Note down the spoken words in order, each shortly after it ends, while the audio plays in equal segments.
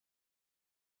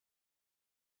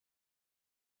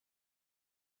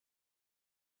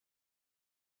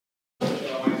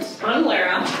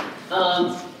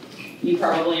You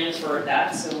probably inferred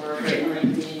that, so we're a great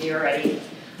learning community already.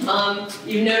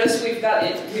 You've noticed we've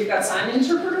got sign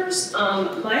interpreters.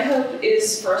 My hope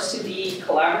is for us to be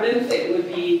collaborative. It would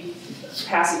be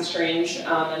passing strange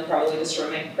and probably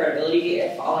destroy my credibility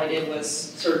if all I did was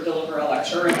sort of deliver a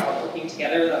lecture about working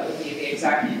together. That would be the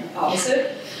exact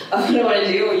opposite of what I want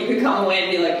to do. You could come away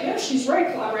and be like, yeah, she's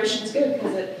right, collaboration is good,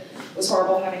 because it was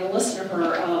horrible having to listen to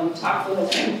her talk for the whole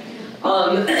thing.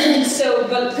 But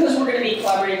because we're going to be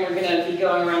collaborating, we're going to be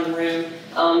going around the room.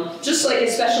 Just like,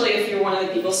 especially if you're one of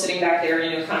the people sitting back there,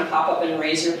 kind of pop up and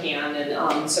raise your hand,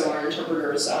 and so our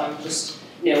interpreters just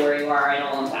know where you are and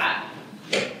all of that.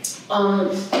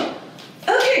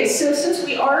 Okay, so since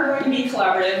we are going to be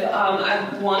collaborative,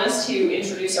 I want us to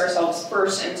introduce ourselves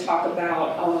first and talk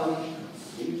about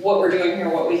what we're doing here,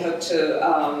 what we hope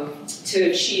to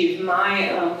achieve.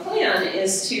 My plan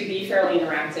is to be fairly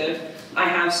interactive. I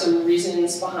have some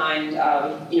reasons behind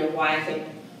why I think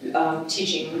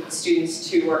teaching students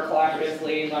to work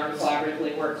collaboratively, learn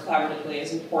collaboratively, work collaboratively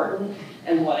is important,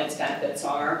 and what its benefits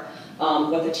are.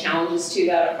 What the challenges to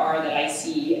that are that I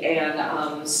see,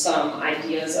 and some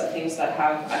ideas of things that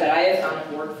I have found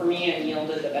have worked for me and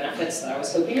yielded the benefits that I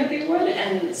was hoping that they would,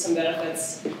 and some other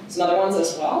ones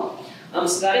as well.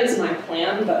 So that is my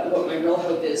plan, but what my real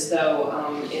hope is, though,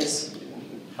 is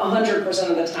 100%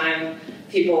 of the time,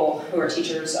 people who are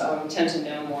teachers tend to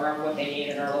know more of what they need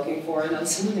and are looking for than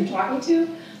someone they're talking to.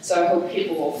 So I hope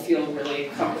people will feel really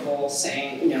comfortable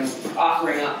saying,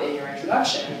 offering up in your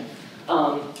introduction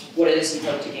what it is you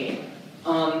hope to gain.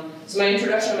 So my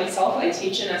introduction to myself, I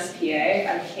teach in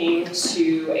SPA. I came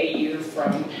to AU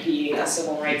from being a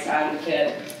civil rights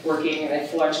advocate, working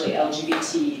with largely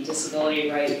LGBT disability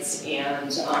rights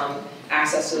and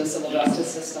access to the civil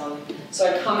justice system. So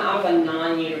I come out of a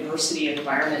non-university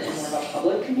environment and more of a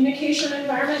public communication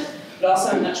environment, but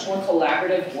also in much more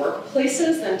collaborative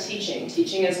workplaces than teaching.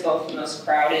 Teaching is both the most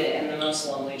crowded and the most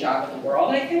lonely job in the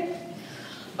world, I think.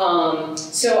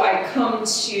 So I come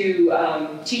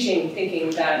to teaching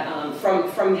thinking that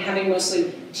from having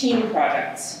mostly team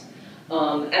projects,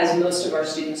 as most of our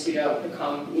students who don't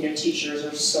become teachers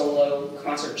or solo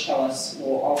concert cellists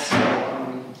will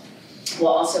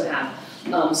also have.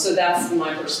 So that's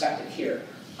my perspective here.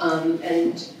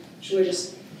 And should we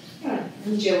just,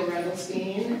 I'm Jill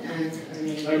Revelstein, and I'm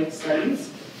in writing studies.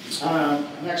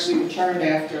 I've actually returned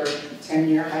after a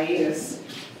 10-year hiatus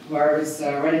where I was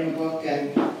writing a book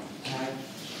and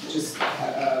just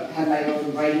had my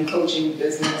own writing coaching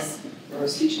business where I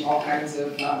was teaching all kinds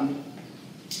of,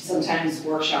 sometimes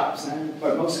workshops,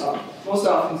 but most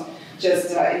often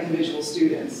just individual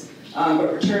students.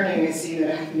 But returning, I see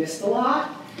that I've missed a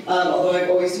lot. Although I've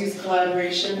always used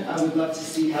collaboration, I would love to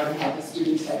see how to help the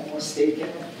students have more stake in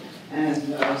it,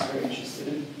 and I was very interested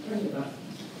in learning about it.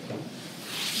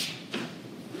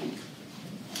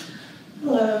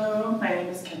 Hello, my name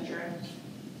is Kendra.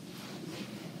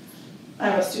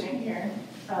 I'm a student here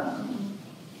in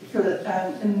the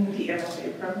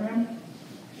MFA program.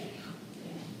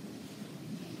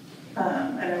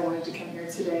 And I wanted to come here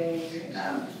today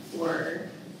for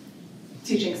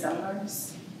teaching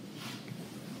seminars.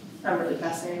 I'm really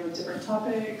fascinated with different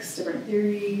topics, different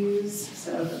theories,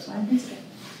 so that's why I'm here today.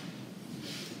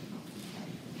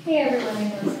 Hey everyone, my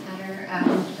name is Connor,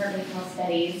 Department of Health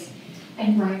Studies.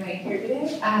 And why am I here today?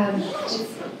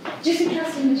 Just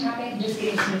interested in the topic, just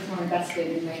getting students more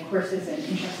invested in my courses and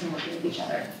interested in working with each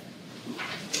other.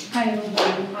 Hi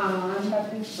everybody, I'm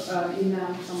Patrick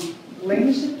from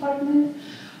language department.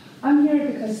 I'm here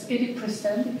because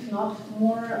 80%, if not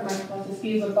more, of my classes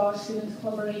is about student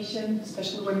collaboration,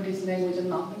 especially when it is language and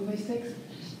not linguistics.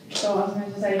 So as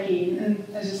much as I can, and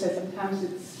as you said, sometimes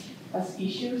it's as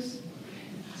issues.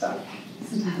 So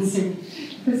sometimes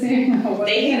they can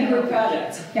group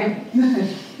projects. Yeah.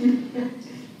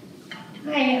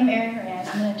 Hi, I'm Erin Moran.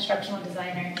 I'm an instructional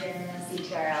designer here in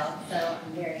CTRL, so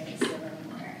I'm very interested in learning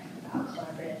more about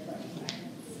collaborative learning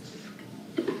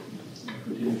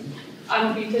environments.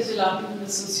 I'm Rita Jalati from the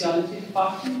Sociology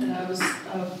Department, and I was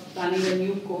planning a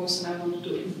new course, and I wanted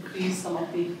to increase some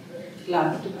of the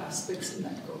collaborative aspects in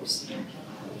that course.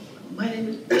 My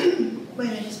name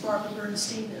is Barbara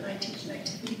Bernstein, and I teach an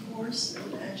activity course as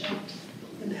an adjunct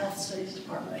in the Health Studies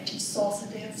Department. I teach salsa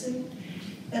dancing,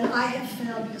 and I have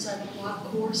found, because I have a block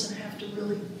course and have to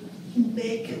really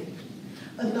make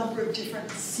a number of different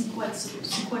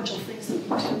sequential things that we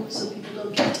do so people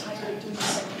don't get tired of doing the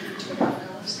same thing for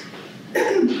 2.5 hours.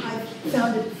 I've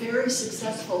found it very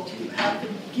successful to have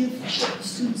them give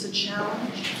students a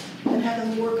challenge and have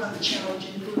them work on the challenge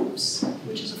in groups,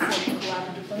 which is a form of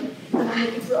collaborative learning. And I'm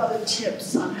looking for other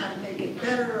tips on how to make it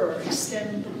better or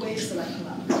extend the ways that I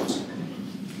collaborate.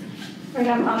 Right,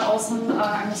 I'm Anna Olson.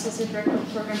 I'm Associate Director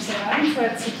of Programs and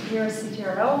Events here at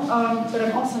CTRL, but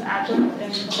I'm also an adjunct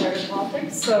in comparative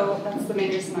politics, so that's the main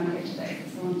reason I'm here today,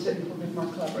 because I want to implement more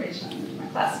collaboration in my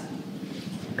class.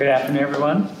 Good afternoon,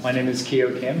 everyone. My name is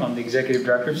Keo Kim. I'm the Executive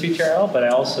Director of CTRL, but I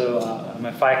also am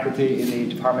a faculty in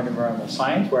the Department of Environmental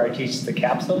Science, where I teach the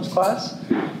capstones class,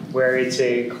 where it's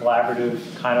a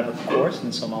collaborative kind of a course,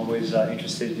 and so I'm always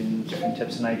interested in different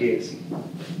tips and ideas.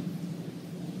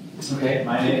 Okay,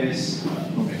 my name is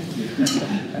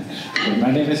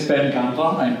Ben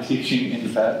Gandon. I'm teaching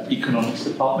in the economics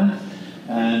department,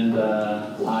 and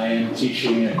I am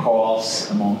teaching a course,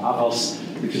 among others,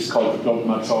 which is called the Global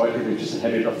Majority, which is a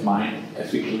habit of mind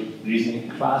ethical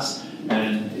reasoning class.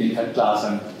 And in that class,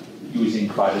 I'm using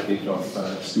quite a bit of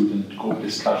student group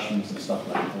discussions and stuff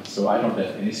like that. So I don't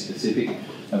have any specific.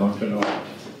 I want to know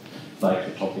like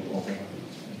the topic overall.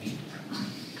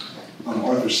 I'm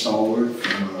Arthur Stallworth.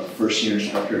 I'm a first-year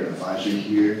instructor and advisor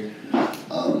here.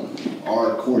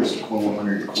 Our course, Core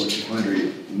 100 and Core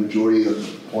 200, the majority of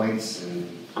the points and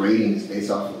grading is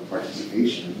based off of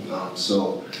participation.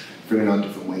 So figuring out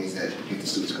different ways that get the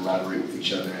students collaborate with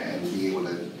each other and be able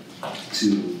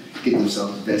to get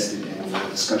themselves invested in the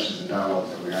discussions and dialogue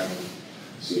that we're having.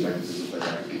 So if I can just look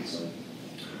like I can get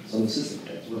some assistance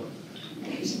as well.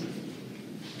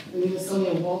 My name is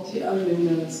Sonia Walti. I'm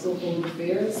in the School of World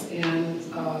Affairs, and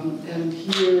I'm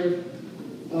here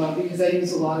because I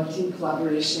use a lot of team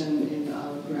collaboration in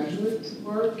graduate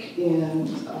work, and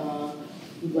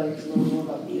would like to learn more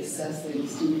about the assessing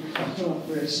student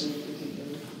collaboration in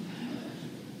particular.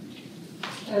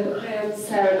 Hi, I'm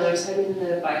Sarah Knight. I'm in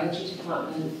the biology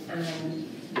department, and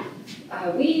I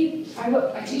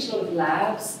teach a lot of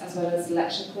labs as well as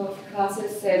lecture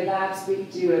classes. So labs, we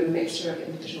do a mixture of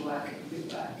individual work and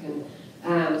group work, and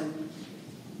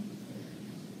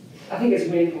I think it's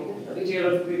really important that we do a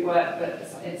lot of group work, but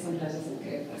it sometimes doesn't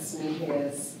go as smoothly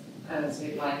as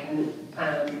we'd like. And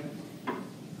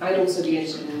I'd also be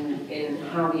interested in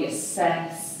how we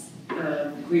assess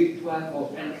group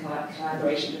work and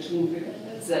collaboration between group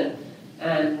members,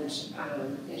 and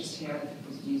just hear other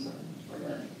people's views on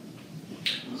that.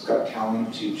 Scott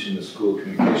Callan, teach in the School of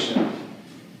Communication.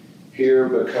 Here,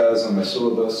 because on my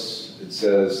syllabus, it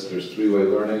says there's three-way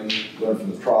learning. Learn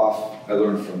from the prof, I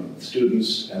learn from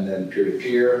students, and then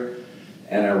peer-to-peer.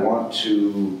 And I want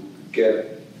to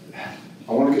get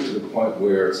to the point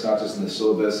where it's not just in the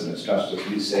syllabus and it's not just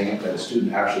me saying it, that a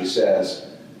student actually says,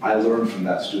 I learned from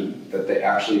that student, that they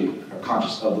actually are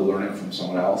conscious of the learning from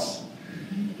someone else.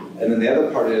 And then the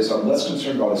other part is, I'm less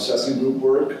concerned about assessing group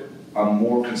work. I'm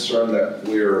more concerned that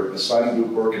we're assigning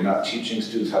group work and not teaching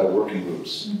students how to work in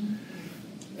groups.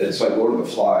 It's like Lord of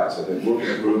the Flies. They work in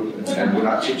a group, and we're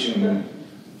not teaching them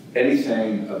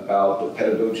anything about the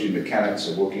pedagogy and mechanics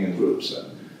of working in groups.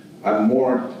 I'm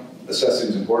more, assessing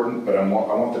is important, but I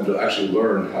want them to actually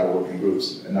learn how to work in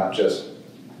groups and not just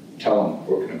tell them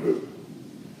work in a group.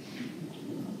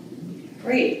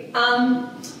 Great.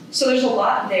 So there's a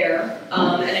lot there,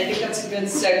 and I think that's a good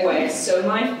segue. So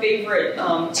my favorite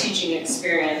teaching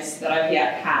experience that I've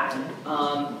yet had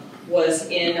was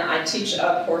I teach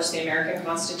a course, the American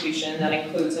Constitution, that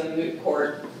includes a moot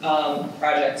court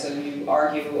project, so you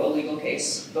argue a legal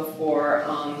case before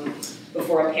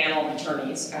a panel of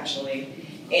attorneys, actually.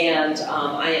 And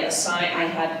I've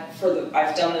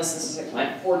done this is like my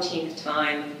 14th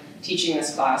time teaching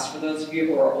this class. For those of you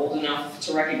who are old enough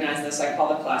to recognize this, I call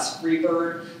the class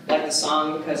Freebird, like the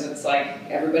song, because it's like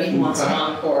everybody wants an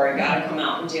encore, I gotta come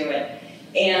out and do it.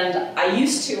 And I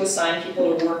used to assign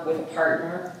people to work with a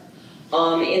partner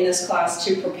in this class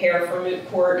to prepare for moot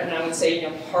court, and I would say,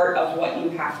 part of what you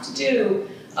have to do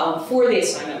for the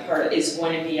assignment part is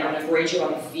going to be, I'm going to grade you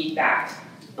on the feedback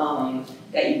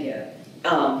that you give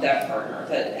that partner,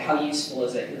 that how useful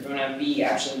is it. You're going to be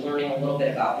actually learning a little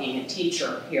bit about being a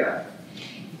teacher here.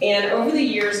 And over the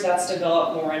years, that's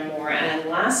developed more and more, and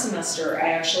last semester, I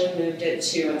actually moved it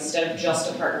to, instead of just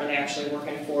a partner, they actually work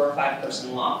in 4 or 5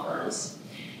 person law firms.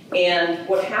 And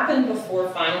what happened before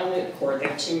final moot court, they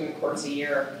have 2 moot courts a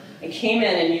year, I came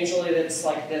in and usually it's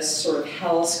like this sort of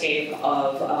hellscape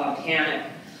of panic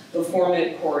before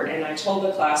moot court, and I told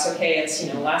the class, okay, it's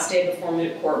last day before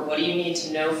moot court, what do you need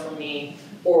to know from me?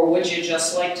 Or would you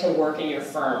just like to work in your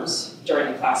firms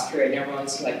during the class period? And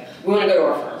everyone's like, we want to go to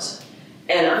our firms.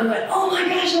 And I'm like, oh my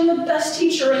gosh, I'm the best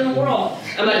teacher in the world.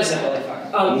 I might have said, holy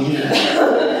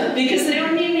fuck. Because they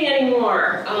don't need me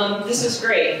anymore. This is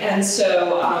great. And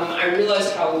so I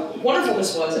realized how wonderful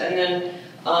this was. And then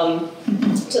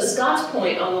to Scott's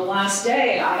point, on the last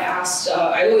day, I asked,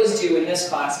 I always do in this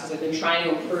class, because I've been trying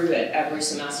to improve it every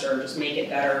semester, just make it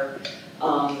better.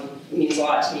 means a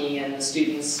lot to me and the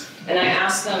students. And I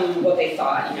asked them what they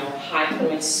thought, high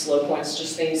points, low points,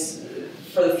 just things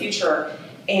for the future.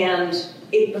 And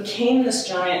it became this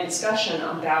giant discussion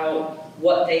about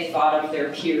what they thought of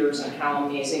their peers and how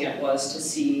amazing it was to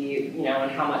see,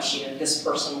 and how much, this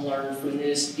person learned from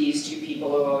these two people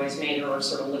who always made her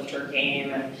sort of lift her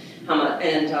game, and how much,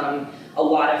 a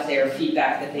lot of their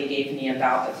feedback that they gave me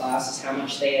about the class is how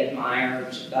much they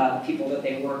admired the people that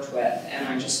they worked with. And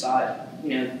I just thought,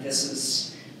 this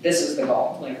is the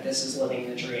goal, like this is living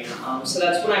the dream. So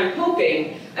that's what I'm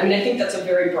hoping. I mean, I think that's a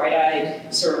very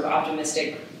bright-eyed, sort of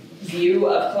optimistic view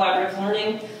of collaborative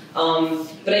learning.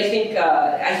 But I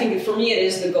think for me it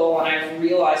is the goal, and I've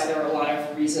realized there are a lot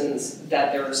of reasons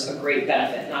that there's a great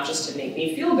benefit, not just to make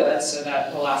me feel good so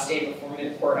that the last day before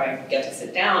mid-court I get to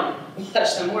sit down and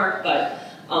watch them work, but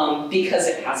because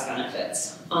it has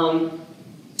benefits.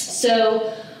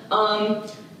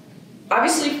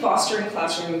 Obviously, fostering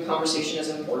classroom conversation is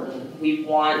important. We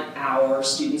want our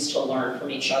students to learn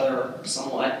from each other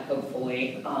somewhat,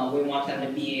 hopefully. We want them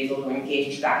to be able to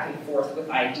engage back and forth with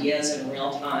ideas in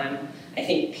real time. I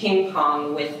think ping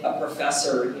pong with a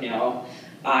professor, you're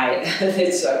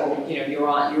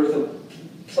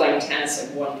playing tennis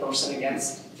of one person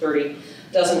against 30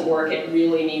 doesn't work. It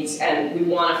really needs, and we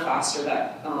want to foster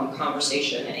that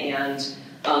conversation, and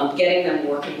getting them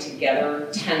working together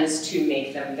tends to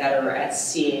make them better at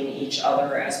seeing each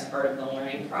other as part of the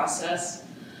learning process.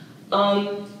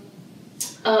 Group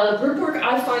work,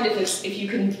 I find if you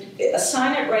can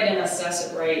assign it right and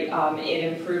assess it right, it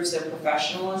improves their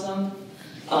professionalism,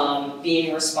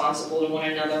 being responsible to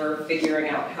one another, figuring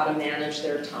out how to manage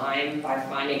their time by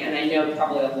finding, and I know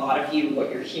probably a lot of you, what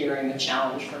you're hearing, the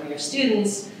challenge from your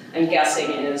students, I'm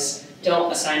guessing, is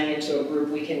don't assign me into a group,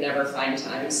 we can never find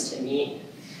times to meet.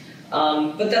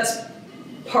 But that's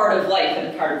part of life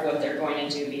and part of what they're going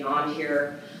to do beyond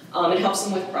here. It helps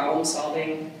them with problem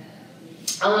solving.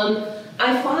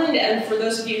 I find, and for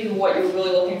those of you who what you're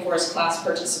really looking for is class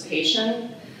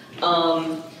participation,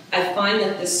 I find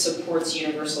that this supports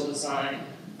universal design.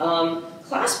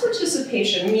 Class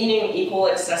participation, meaning equal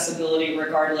accessibility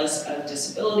regardless of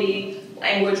disability,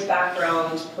 language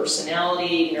background,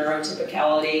 personality,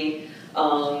 neurotypicality,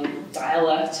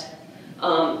 dialect.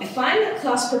 I find that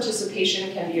class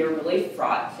participation can be a really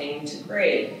fraught thing to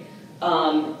grade,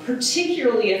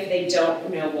 particularly if they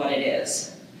don't know what it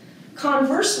is.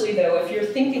 Conversely, though, if you're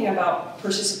thinking about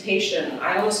participation,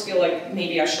 I almost feel like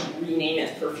maybe I should rename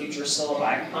it for future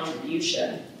syllabi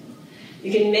contribution.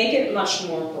 You can make it much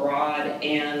more broad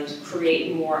and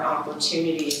create more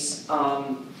opportunities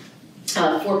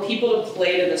for people to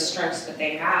play to the strengths that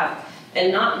they have,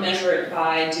 and not measure it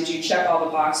by, did you check all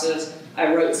the boxes?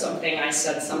 I wrote something, I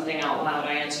said something out loud,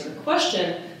 I answered a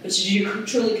question, but did you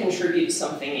truly contribute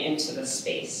something into the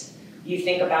space? You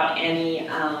think about any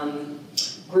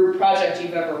group project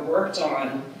you've ever worked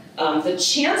on, the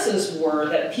chances were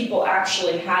that people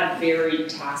actually had varied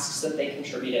tasks that they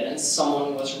contributed, and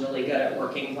someone was really good at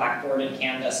working Blackboard and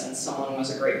Canvas, and someone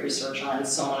was a great researcher, and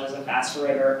someone is a fast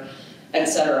writer,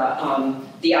 etc.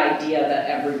 The idea that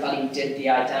everybody did the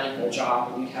identical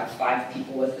job and you'd have 5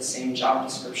 people with the same job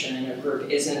description in a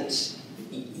group isn't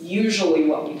usually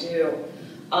what we do.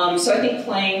 So I think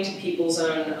playing to people's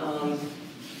own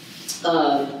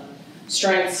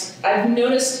strengths. I've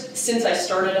noticed since I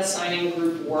started assigning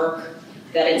group work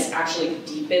that it's actually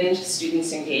deepened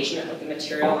students' engagement with the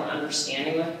material and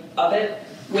understanding of it.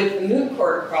 With the Moot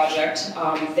Court project,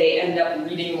 they end up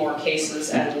reading more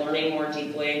cases and learning more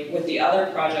deeply. With the other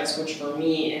projects, which for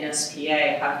me in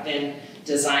SPA have been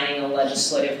designing a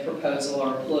legislative proposal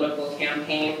or political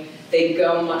campaign, they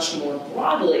go much more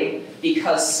broadly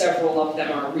because several of them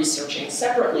are researching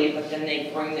separately, but then they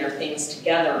bring their things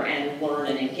together and learn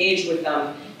and engage with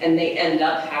them, and they end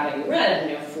up having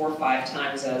read 4 or 5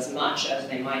 times as much as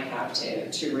they might have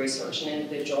to research an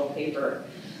individual paper.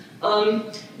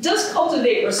 Does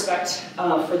cultivate respect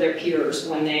for their peers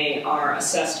when they are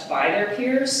assessed by their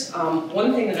peers.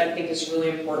 One thing that I think is really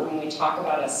important when we talk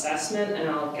about assessment, and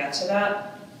I'll get to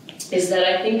that, is that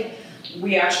I think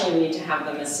we actually need to have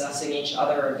them assessing each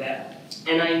other a bit.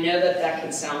 And I know that that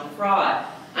can sound fraught.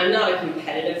 I'm not a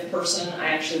competitive person. I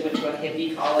actually went to a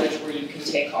hippie college where you can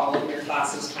take all of your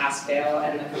classes pass-fail,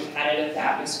 and the competitive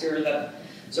atmosphere that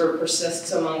sort of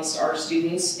persists amongst our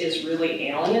students is really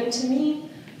alien to me.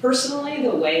 Personally,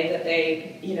 the way that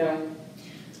they,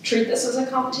 treat this as a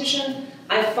competition,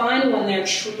 I find when they're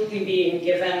truly being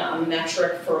given a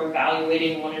metric for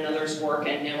evaluating one another's work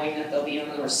and knowing that they'll be on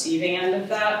the receiving end of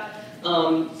that,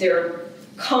 there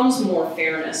comes more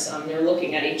fairness. They're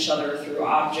looking at each other through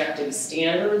objective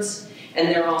standards, And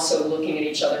they're also looking at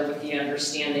each other with the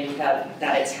understanding that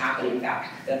it's happening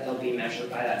back, that they'll be measured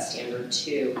by that standard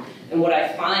too. And what I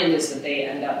find is that they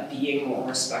end up being more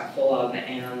respectful of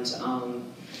and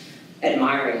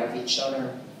admiring of each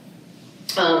other.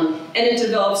 And it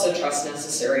develops the trust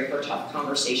necessary for tough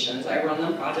conversations. I run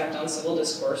the project on civil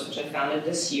discourse, which I founded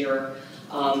this year.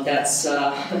 That's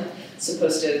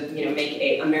supposed to,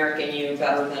 make American you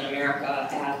better than America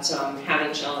at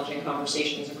having challenging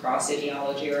conversations across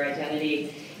ideology or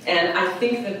identity. And I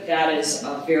think that is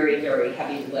a very, very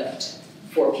heavy lift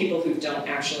for people who don't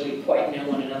actually quite know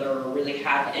one another or really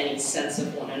have any sense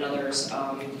of one another's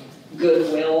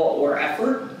goodwill or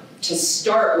effort to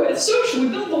start with. So should we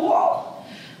build the wall?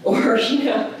 Or,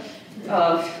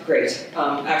 great.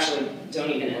 Actually, don't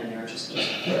even end there, just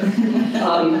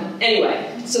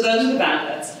anyway, so those are the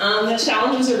benefits. The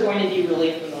challenges are going to be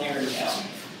really familiar to you,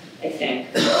 I think.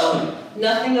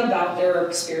 Nothing about their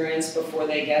experience before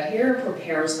they get here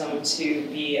prepares them to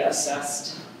be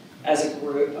assessed as a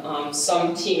group.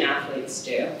 Some team athletes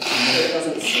do. It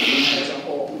doesn't seem there's a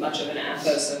whole much of an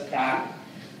ethos of that.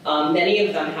 Many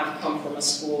of them have come from a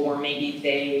school where maybe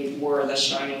they were the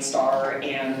shining star,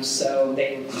 and so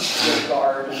they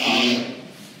regard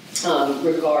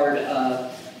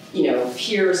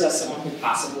peers as someone who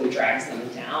possibly drags them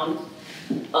down.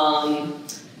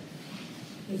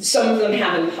 Some of them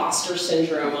have imposter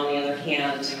syndrome, on the other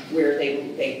hand, where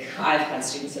I've had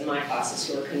students in my classes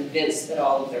who are convinced that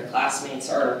all of their classmates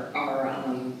are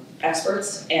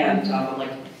experts, and I'm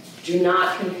like, do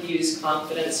not confuse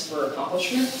confidence for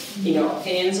accomplishment.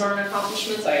 Opinions aren't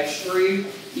accomplishments. I assure you,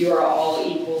 you are all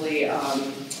equally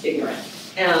ignorant.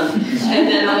 And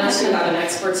then others who have an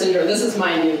expert syndrome. This is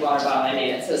my new water bottle I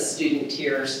made. It says student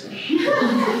tears,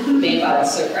 made by the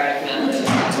Socratic method.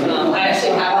 I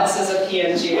actually have this as a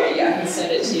PNG. I can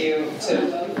send it to you to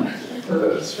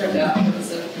print out.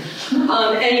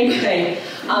 Anyway,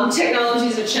 technology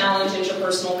is a challenge,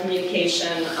 interpersonal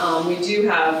communication. We do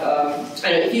have,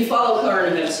 I know if you follow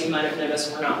current events, you might have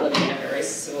noticed we're not living in a very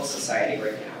civil society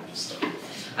right now.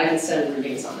 I can send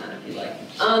readings on that if you'd like.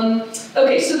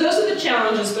 Okay, so those are the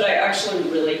challenges, but I actually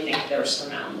really think they're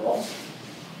surmountable.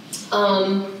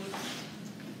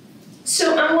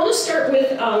 So I want to start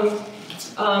with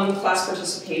class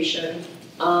participation.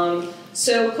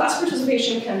 So class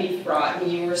participation can be fraught.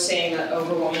 You were saying that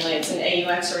overwhelmingly, it's an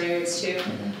AUX or AUX too.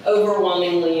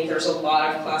 Overwhelmingly, there's a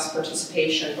lot of class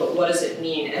participation, but what does it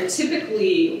mean? And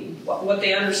typically, what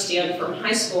they understand from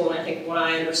high school, and I think what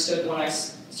I understood when I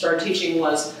started teaching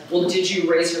was, well, did you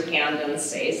raise your hand and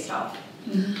say stuff?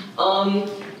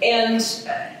 And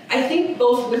I think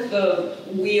both with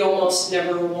we almost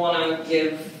never want to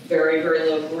give very, very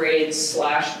low grades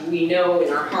 / we know in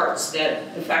our hearts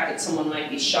that the fact that someone might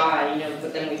be shy,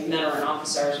 but then we've met her in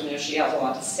office hours, we know she has a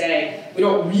lot to say. We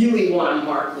don't really want to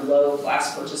mark low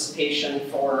class participation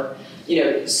for,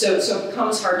 so it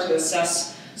becomes hard to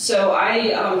assess. So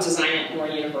I design it more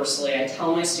universally. I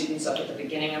tell my students up at the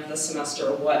beginning of the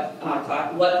semester what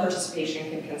participation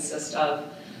can consist of.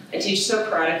 I teach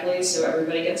Socratically, so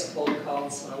everybody gets cold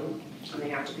called some, and they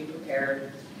have to be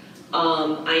prepared.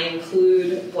 I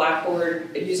include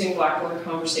using Blackboard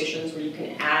conversations where you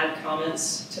can add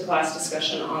comments to class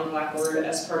discussion on Blackboard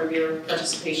as part of your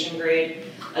participation grade.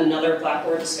 Another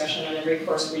Blackboard discussion on every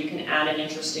course where you can add an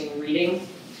interesting reading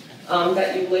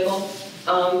that you've labeled.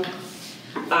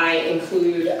 I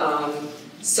include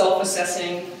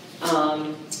self-assessing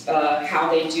how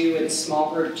they do in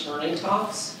small group turning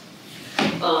talks.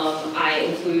 I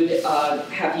include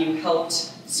have you helped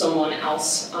someone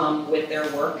else with their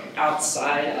work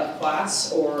outside of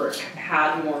class or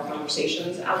had more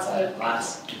conversations outside of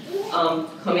class.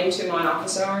 Coming to my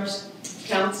office hours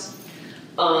counts.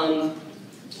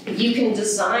 You can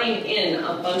design in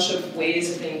a bunch of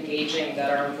ways of engaging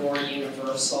that are more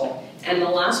universal. And the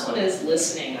last one is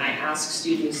listening. I ask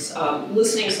students,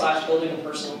 listening / building a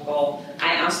personal goal.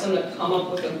 I ask them to come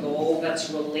up with a goal that's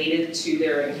related to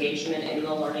their engagement in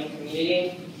the learning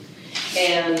community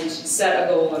and set a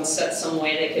goal and set some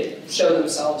way they could show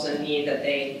themselves and me that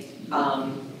they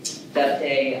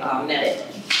met it.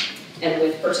 And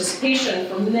with participation,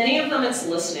 for many of them it's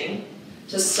listening.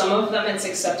 To some of them it's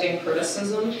accepting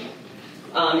criticism,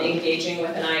 engaging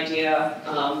with an idea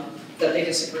that they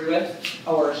disagree with,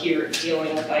 or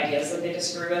dealing with ideas that they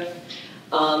disagree with.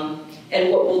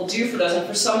 And what we'll do for those, and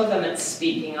for some of them it's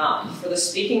speaking up. For the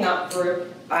speaking up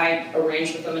group, I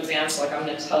arrange with them in advance, like I'm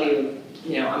going to tell you,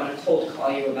 I'm going to cold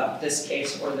call you about this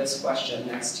case or this question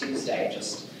next Tuesday.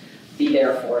 Just be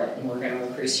there for it, and we're going to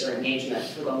increase your engagement.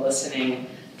 For the listening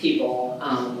people,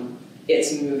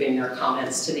 it's moving their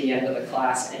comments to the end of the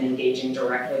class and engaging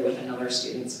directly with another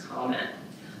student's comment.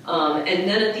 And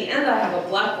then at the end, I have a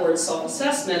Blackboard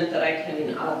self-assessment that I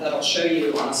can that I'll show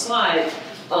you on a slide.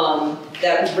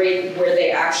 That rate where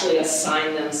they actually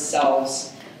assign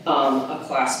themselves a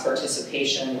class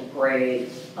participation grade.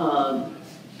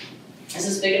 Is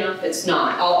this big enough? It's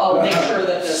not. I'll make sure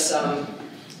that this.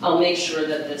 I'll make sure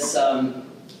that this.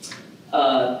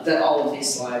 That all of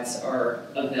these slides are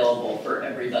available for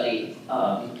everybody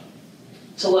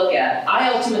to look at.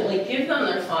 I ultimately give them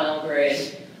their final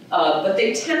grade, but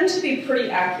they tend to be pretty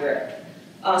accurate.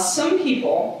 Some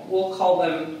people, we'll call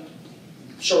them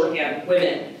shorthand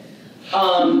women,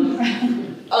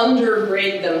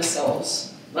 undergrade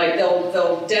themselves. Like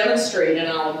they'll demonstrate, and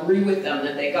I'll agree with them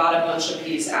that they got a bunch of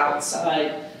these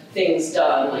outside things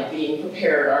done, like being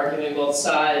prepared, arguing both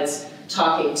sides,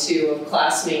 talking to a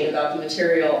classmate about the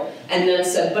material, and then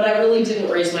said, but I really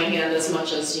didn't raise my hand as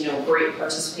much as, you know, great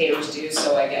participators do,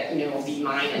 so I get, you know, a B-.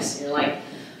 And you're like,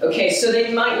 okay, so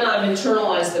they might not have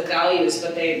internalized the values,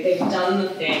 but they've done the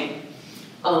thing.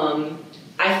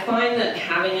 I find that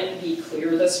having it be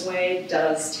clear this way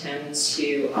does tend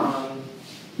to,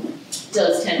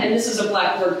 and this is a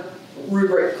Blackboard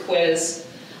rubric quiz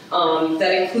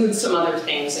that includes some other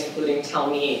things, including tell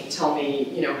me,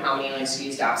 you know, how many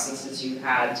unexcused absences you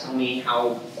had, tell me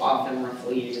how often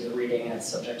roughly you did the reading as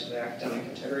subject to the academic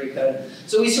integrity code.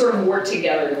 So we sort of work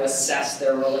together to assess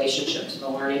their relationship to the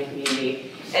learning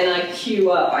community. And I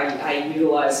queue up,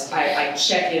 I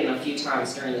check in a few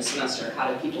times during the semester.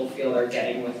 How do people feel they're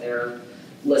getting with their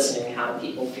listening? How do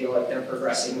people feel like they're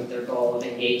progressing with their goal of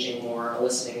engaging more,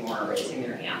 listening more, raising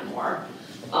their hand more?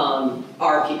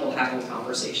 Are people having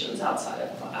conversations outside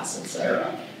of class,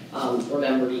 etc.?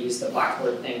 Remember to use the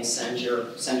Blackboard thing, send your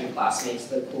classmates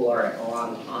the cool article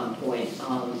on point.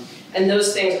 And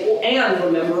those things, and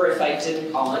remember if I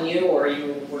didn't call on you or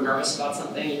you were nervous about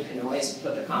something, you can always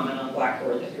put the comment on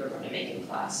Blackboard that you're going to make in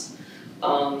class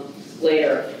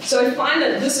later. So I find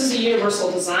that this is a universal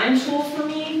design tool for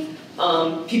me.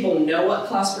 People know what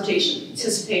class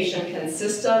participation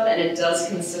consists of, and it does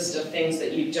consist of things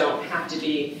that you don't have to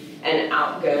be an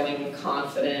outgoing,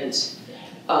 confident,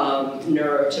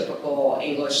 neurotypical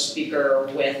English speaker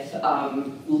with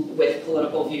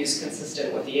political views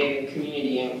consistent with the AU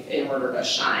community in order to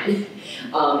shine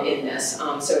in this.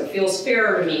 So it feels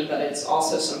fair to me, but it's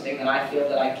also something that I feel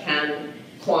that I can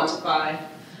quantify.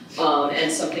 And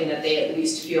something that they at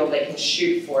least feel they can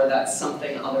shoot for that's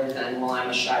something other than, well, I'm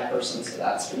a shy person, so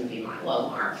that's going to be my low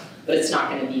mark. But it's not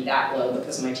going to be that low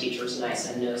because my teacher's nice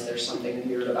and knows there's something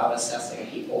weird about assessing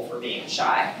people for being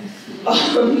shy.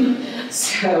 Any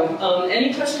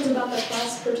questions about the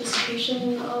class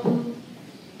participation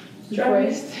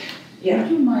request? Yeah.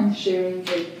 Would you mind sharing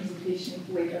the presentation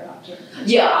later after?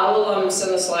 Yeah, I'll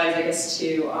send the slides, I guess,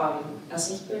 to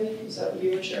Essence Clearing. Is that what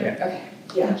you were sharing? Yeah. Okay.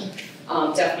 Yeah.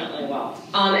 Definitely will.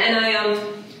 And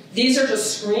these are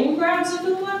just screen grabs of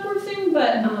the Blackboard thing,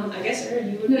 but I guess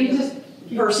Erin, you would be the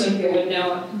person who would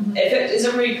know. Is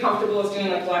everybody comfortable with doing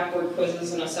like Blackboard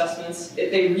quizzes and assessments?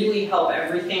 They really help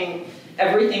everything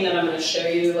that I'm going to show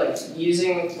you, like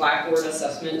using Blackboard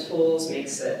assessment tools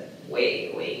makes it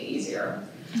way, way easier.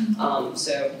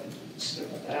 So just going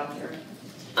to put that out there.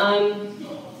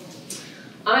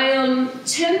 I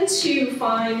tend to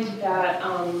find that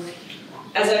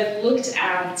as I've looked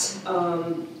at,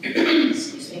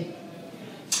 excuse me,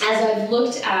 as I've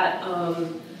looked at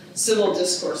civil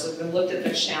discourse, I've looked at the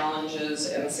challenges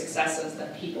and successes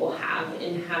that people have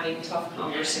in having tough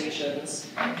conversations,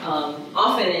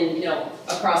 often in, you know,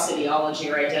 across ideology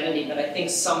or identity, but I think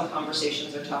some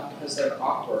conversations are tough because they're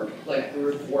awkward, like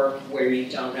group work where you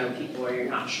don't know people or you're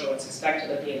not sure what's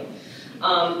expected of you.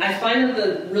 I find that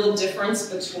the real difference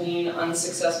between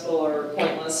unsuccessful or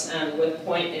pointless and with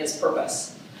point is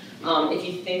purpose. If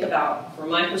you think about, from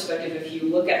my perspective, if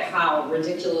you look at how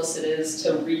ridiculous it is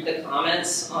to read the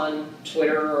comments on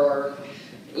Twitter or,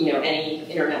 you know, any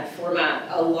internet format,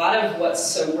 a lot of what's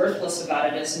so worthless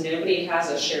about it is nobody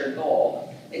has a shared goal.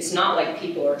 It's not like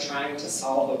people are trying to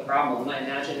solve a problem. I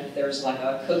imagine if there's like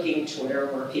a cooking Twitter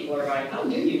where people are going, how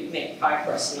do you make pie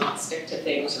crust not stick to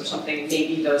things or something,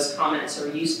 maybe those comments are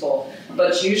useful. But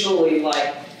it's usually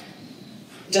like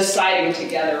deciding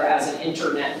together as an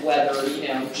internet whether, you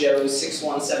know, Joe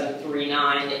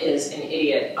 61739 is an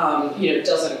idiot, you know,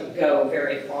 doesn't go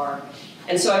very far.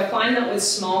 And so I find that with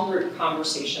small group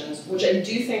conversations, which I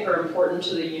do think are important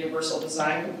to the universal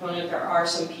design component, there are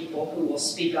some people who will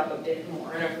speak up a bit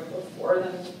more in a group of four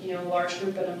than, you know, a large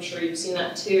group, and I'm sure you've seen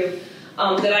that too.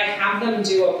 That I have them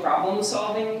do a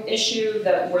problem-solving issue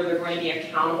where they're going to be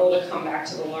accountable to come back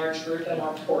to the large group and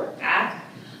report back.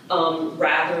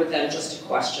 rather than just a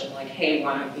question like, hey,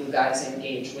 why don't you guys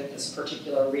engage with this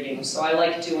particular reading? So I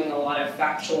like doing a lot of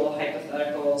factual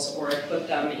hypotheticals, or I put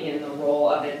them in the role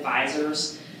of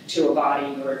advisors to a body.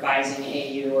 You're advising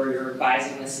AU, or you're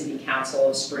advising the City Council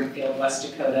of Springfield, West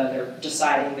Dakota. They're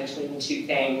deciding between two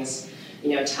things.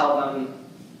 You know, tell them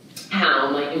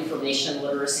how my information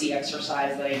literacy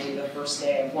exercise that I do the first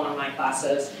day of one of my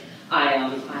classes, I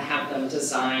have them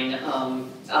design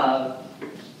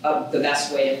the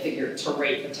best way to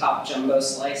rate the top jumbo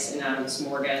slice in Adams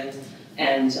Morgan,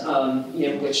 and you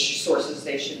know, which sources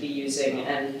they should be using,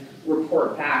 and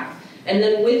report back. And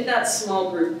then with that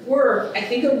small group work, I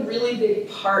think a really big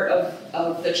part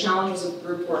of the challenges of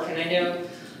group work, and I know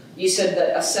you said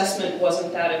that assessment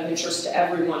wasn't that of interest to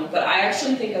everyone, but I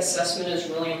actually think assessment is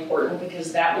really important,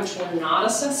 because that which we're not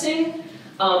assessing,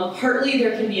 partly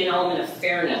there can be an element of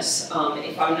fairness.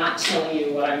 If I'm not telling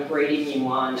you what I'm grading you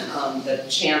on, the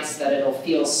chance that it'll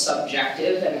feel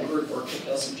subjective, and group work can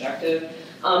feel subjective.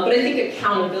 But I think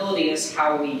accountability is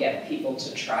how we get people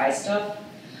to try stuff.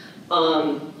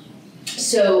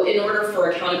 So in order for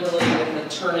accountability with the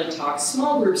turn and talk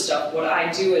small group stuff, what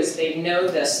I do is they know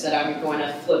this, that I'm going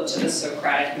to flip to the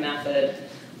Socratic method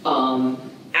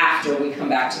after we come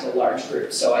back to the large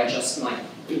group. So I just might,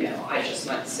 you know,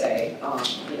 say,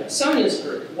 you know, Sonia's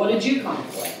group, what did you come up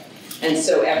with? And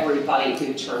so everybody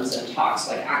who turns and talks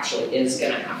like actually is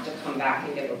going to have to come back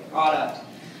and give a product.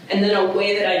 And then a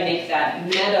way that I make that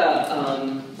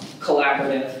meta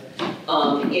collaborative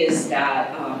is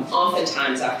that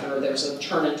oftentimes after there's a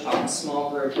turn and talk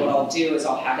small group, what I'll do is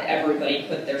I'll have everybody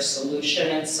put their solution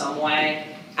in some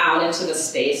way out into the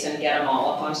space and get them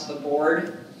all up onto the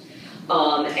board.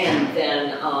 And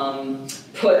then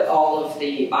put all of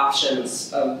the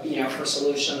options of, you know, for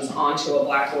solutions onto a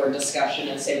Blackboard discussion,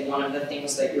 and say one of the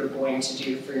things that you're going to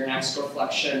do for your next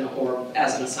reflection or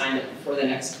as an assignment for the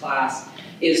next class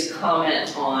is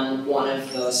comment on one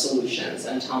of the solutions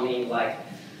and tell me like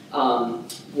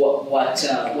what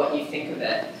you think of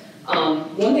it.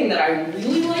 One thing that I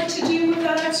really like to do with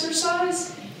that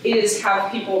exercise is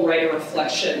have people write a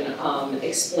reflection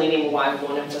explaining why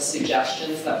one of the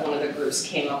suggestions that one of the groups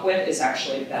came up with is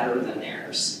actually better than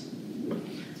theirs.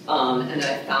 And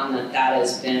I found that that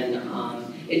has been,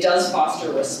 it does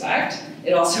foster respect.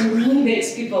 It also really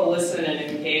makes people listen and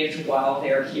engage while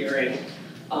they're hearing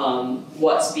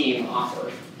what's being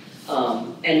offered.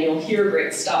 And you'll hear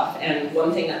great stuff. And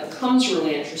one thing that becomes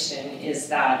really interesting is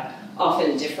that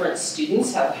often different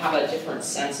students have a different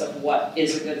sense of what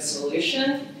is a good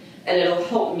solution. And it'll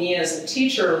help me as a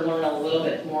teacher learn a little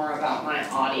bit more about my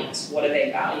audience. What do they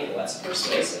value? What's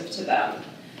persuasive to them?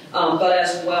 But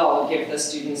as well, give the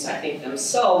students, I think,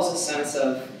 themselves a sense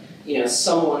of, you know,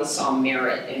 someone saw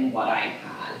merit in what I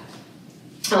had.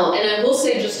 And I will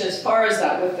say, just as far as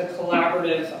that, with the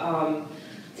collaborative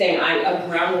thing, a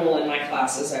ground rule in my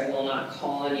class is I will not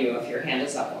call on you if your hand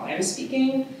is up while I'm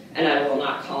speaking, and I will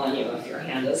not call on you if your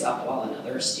hand is up while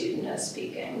another student is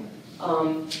speaking.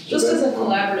 Just as a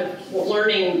collaborative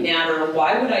learning matter,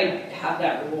 why would I have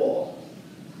that rule?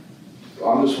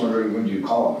 I'm just wondering, when do you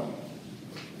call on them?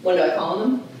 When do I call on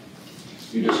them?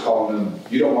 You just call on them,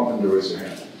 you don't want them to raise their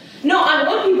hand. No, I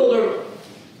want people to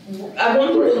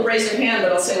raise their hand,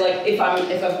 but I'll say, like, if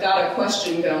I've got a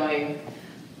question going,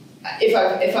 if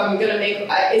I'm gonna make,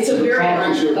 it's a very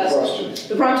interactive class.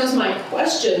 The prompt is my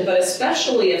question, but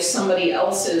especially if somebody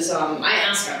else is, I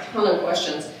ask a ton of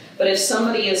questions, but if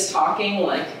somebody is talking,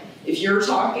 like, if you're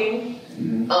talking,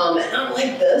 and I'm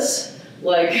like this,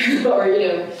 like, or, you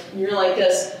know, you're like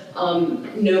this,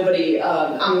 nobody,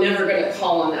 I'm never gonna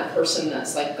call on that person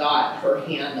that's like got her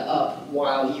hand up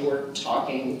while you're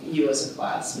talking, you as a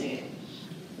classmate.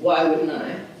 Why wouldn't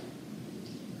I?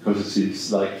 Because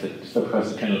it's like the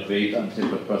person cannot wait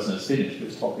until the person is finished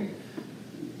with talking.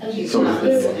 So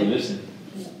they want to listen.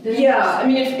 Yeah, I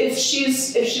mean, if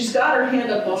she's got her hand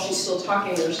up while she's still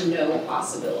talking, there's no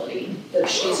possibility that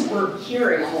we're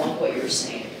hearing all of what you're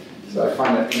saying. So I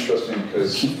find that interesting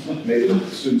because maybe the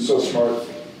student's so smart,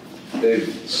 they've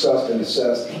sussed and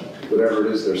assessed whatever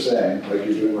it is they're saying, like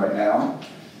you're doing right now.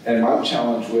 And my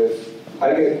challenge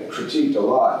I get critiqued a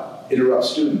lot, interrupt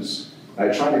students. I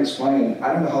try to explain,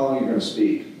 I don't know how long you're going to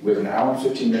speak. We have an hour and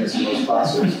 15 minutes in most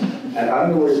classes, and I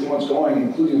don't know where your point's going,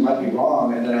 including it might be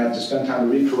wrong, and then I have to spend time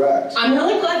to recorrect. I'm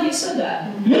really glad you said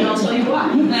that, and I'll tell you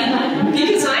why.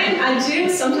 Because I do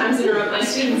sometimes interrupt my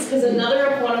students, because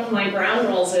one of my ground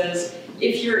rules is,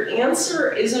 if your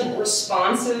answer isn't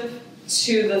responsive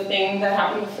to the thing that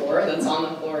happened before, that's on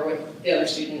the floor with the other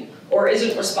student, or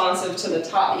isn't responsive to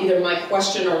either my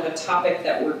question or the topic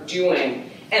that we're doing,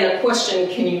 And a question,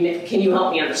 can you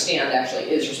help me understand,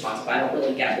 actually is responsive. I don't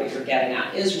really get what you're getting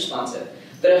at, is responsive.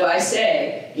 But if I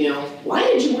say, you know, why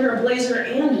did you wear a blazer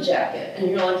and a jacket? And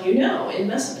you're like, you know, in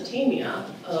Mesopotamia,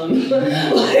 I'm gonna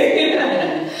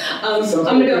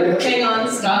go, hang on,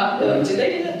 stop. Did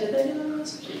they do that? Did they do that in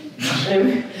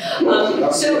Mesopotamia?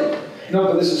 No,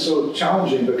 but this is so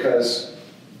challenging because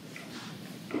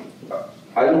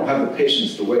I don't have the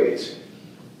patience to wait.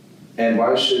 And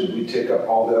why should we take up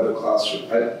all the other classes?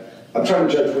 I'm trying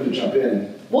to judge when to jump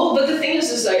in. Well, but the thing is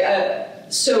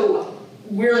so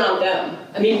we're not them.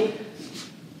 I mean,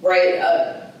 right?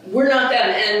 We're not them,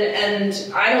 and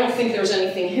I don't think there's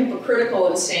anything hypocritical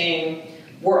in saying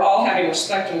we're all having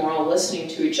respect and we're all listening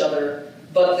to each other,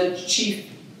 but the chief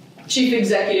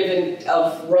executive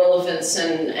of relevance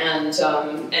and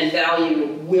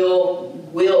value will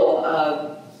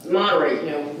moderate. You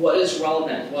know, what is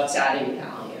relevant, what's adding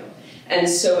value. And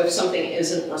so if something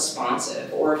isn't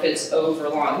responsive or if it's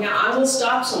overlong, yeah, I will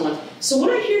stop someone. So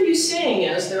what I hear you saying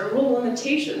is there are real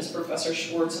limitations, Professor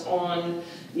Schwartz, on,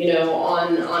 you know,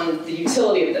 on the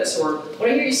utility of this. Or what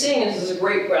I hear you saying is this is a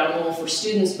great ground rule for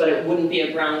students, but it wouldn't be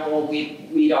a ground rule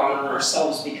we'd honor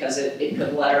ourselves because it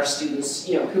could let our students,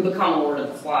 you know, could become Lord of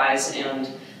the Flies and,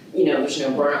 you know, there's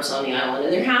no grown-ups on the island.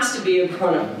 And there has to be a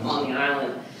grown-up on the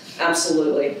island,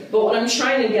 absolutely. But what I'm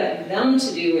trying to get them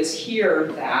to do is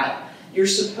hear that you're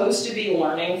supposed to be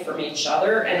learning from each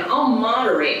other, and I'll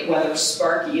moderate whether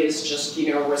Sparky is just,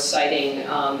 you know, reciting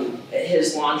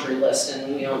his laundry list,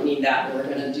 and we don't need that, and we're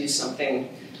gonna do something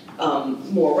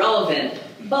more relevant,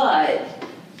 but,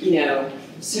 you know,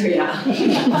 so yeah. But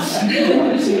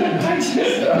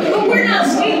we're not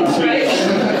students,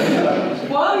 right?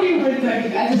 While you were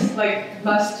talking, I just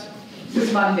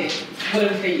this Monday,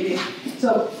 whatever day it is.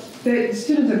 So the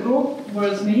students, the group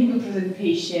was making a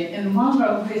presentation, and one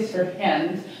girl raised her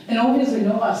hand, and obviously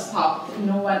no one stopped,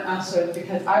 no one answered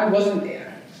because I wasn't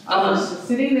there. I was just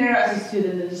sitting there as a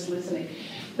student and just listening.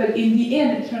 But in the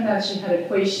end, it turned out she had a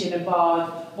question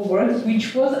about a word,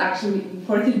 which was actually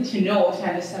important to know to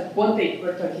understand what they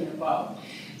were talking about.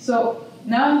 So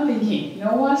now I'm thinking,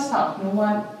 no one stopped, no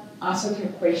one answered her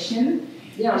question.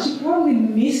 Yeah. She probably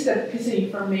missed that piece of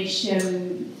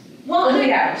information. Well,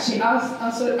 yeah, she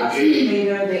asked it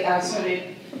later, they answered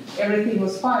it, everything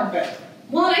was fine, but...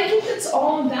 Well, I think that's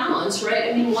all in balance,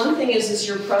 right? I mean, one thing is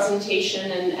your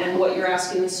presentation and what you're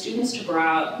asking the students to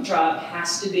draw up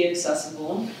has to be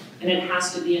accessible, and it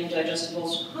has to be in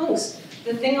digestible chunks.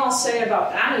 The thing I'll say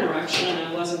about that interaction, and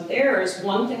I wasn't there, is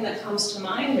one thing that comes to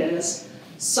mind is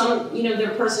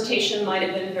their presentation might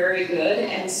have been very good,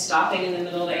 and stopping in the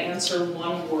middle to answer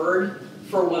one word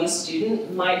for one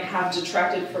student might have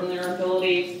detracted from their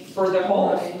ability for the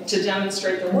whole to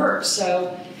demonstrate their work.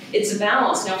 So it's a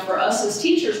balance. Now for us as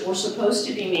teachers, we're supposed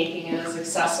to be making it as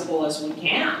accessible as we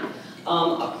can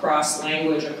across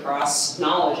language, across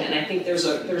knowledge. And I think there's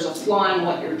a flaw in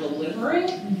what you're delivering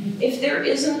if there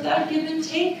isn't that give and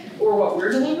take, or what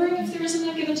we're delivering if there isn't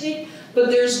that give and take. But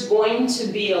there's going to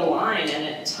be a line, and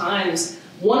at times,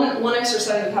 one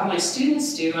exercise I've had my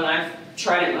students do, and I've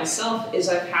tried it myself, is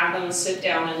I've had them sit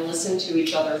down and listen to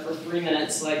each other for 3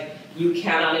 minutes, like, you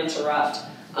cannot interrupt.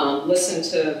 Listen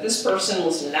to this person,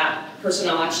 listen to that person.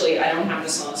 I don't have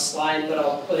this on a slide, but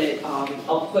I'll put it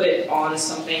on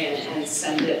something and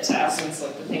send it to Essence,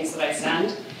 like the things that I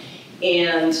send,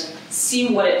 and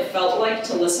see what it felt like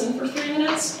to listen for 3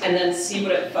 minutes, and then see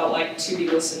what it felt like to be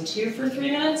listened to for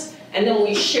 3 minutes, and then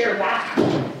we share back.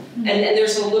 And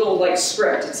there's a little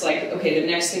script. It's like, okay, the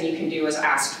next thing you can do is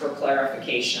ask for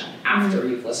clarification after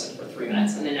you've listened for 3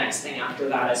 minutes. And the next thing after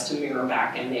that is to mirror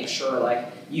back and make sure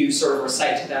you sort of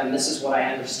recite to them, this is what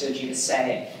I understood you to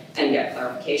say, and get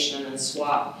clarification and then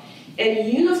swap. And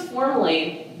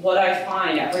uniformly, what I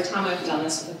find every time I've done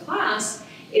this with a class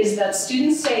is that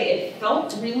students say it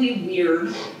felt really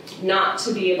weird not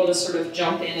to be able to sort of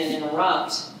jump in and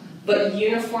interrupt. But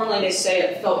uniformly, they say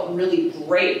it felt really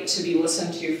great to be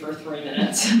listened to for 3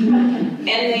 minutes. And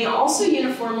they also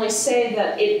uniformly say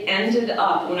that it ended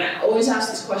up, when I always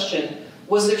ask this question,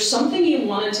 was there something you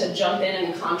wanted to jump in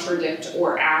and contradict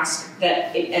or ask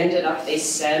that it ended up they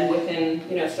said within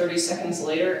 30 seconds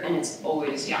later? And it's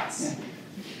always yes. Yeah.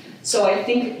 So I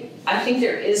think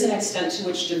there is an extent to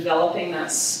which developing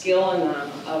that skill in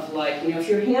them of if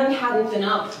your hand hadn't been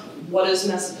up, what is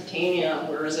Mesopotamia?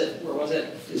 Where is it? Where was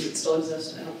it? Does it still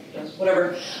exist? I don't know.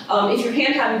 Whatever. If your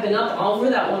hand hadn't been up over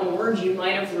that one word, you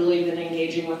might have really been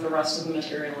engaging with the rest of the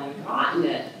material and gotten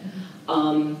it.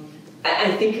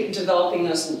 I think developing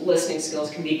those listening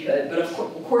skills can be good, but of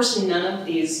course none of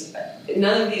these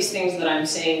things that I'm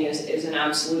saying is an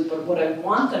absolute, but what I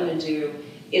want them to do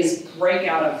is break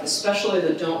out of, especially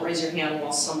the don't raise your hand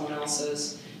while someone else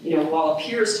is, while a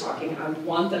peer is talking, I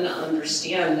want them to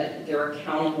understand that they're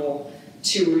accountable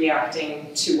to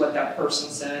reacting to what that person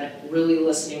said, really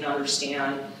listening to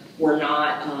understand. We're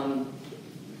not, I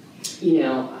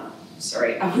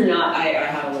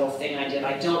had a little thing I did.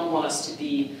 I don't want us to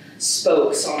be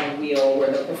spokes on a wheel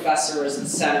where the professor is the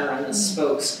center and the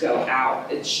spokes go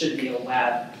out. It should be a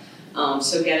web.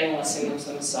 So getting listening to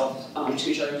themselves, to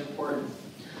each other is important.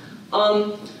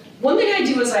 One thing I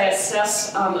do is I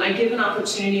assess, I give an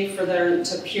opportunity for them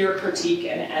to peer critique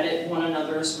and edit one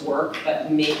another's work,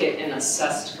 but make it an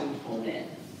assessed component.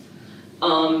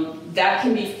 That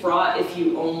can be fraught if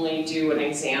you only do an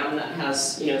exam that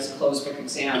has, it's a closed book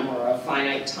exam or a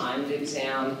finite timed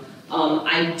exam.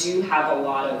 I do have a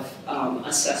lot of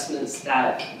assessments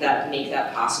that make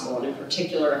that possible, and in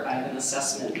particular, if I have an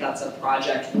assessment that's a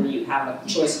project where you have a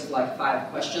choice of like 5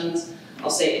 questions, I'll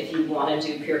say if you want to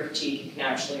do peer critique, you can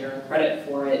actually earn credit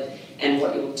for it, and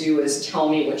what you'll do is tell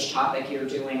me which topic you're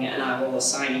doing, and I will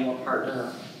assign you a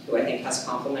partner who I think has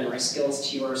complementary skills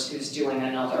to yours who's doing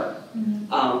another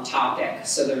topic,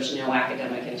 so there's no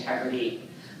academic integrity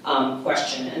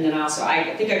question. And then also,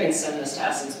 I think I can send this to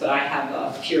Essence, but I have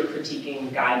a peer critiquing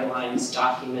guidelines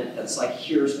document that's like,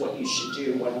 here's what you should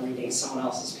do when reading someone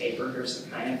else's paper, here's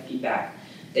the kind of feedback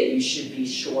that you should be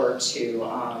sure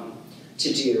to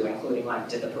do, including like,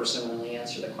 did the person really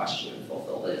answer the question and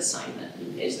fulfill the assignment?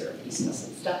 And is there a thesis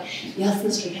and stuff? Yes,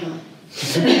 Mr. Count.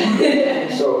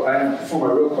 So for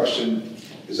my real question,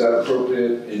 is that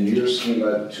appropriate in your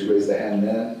schema to raise the hand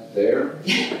then, there?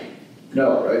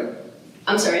 No, right?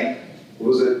 I'm sorry? What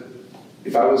was it,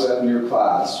 if I was in your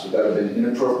class, would that have been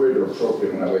inappropriate or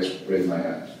appropriate when I raised my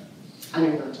hand? I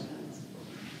don't know, it depends.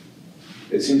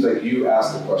 It seems like you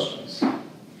asked the questions.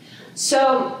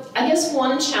 So I guess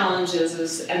one challenge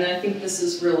is, and I think this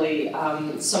is really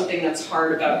something that's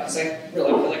hard about, because I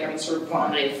really feel like I'm sort of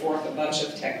vomiting forth a bunch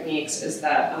of techniques, is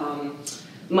that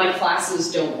my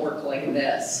classes don't work like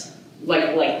this,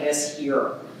 like this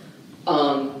here.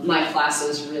 My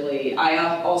classes really,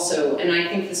 I also, and I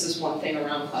think this is one thing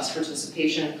around class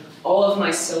participation, all of my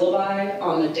syllabi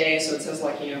on the day, so it says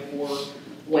like, for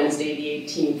Wednesday the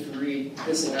 18th, read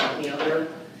this and that and the other.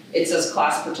 It says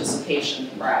class participation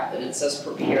prep, and it says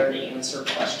prepare to answer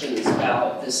questions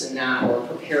about this and that, or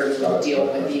prepare to deal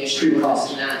with the issue of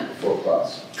this and that. Before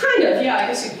class. Kind of, yeah, I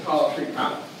guess you could call it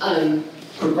pre-prompt.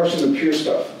 Quick question on peer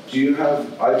stuff. Do you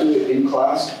have, I do it in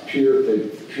class, they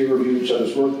peer review each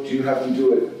other's work. Do you have them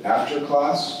do it after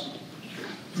class?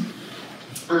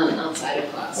 Outside of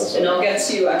class. And I'll get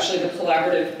to actually the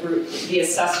collaborative group, the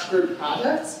assessed group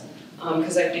projects,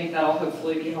 because I think that'll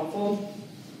hopefully be helpful.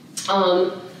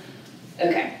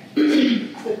 Okay.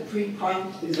 The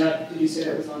pre-prompt, did you say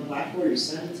that was on Blackboard or you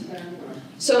sent it to them? Or?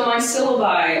 So my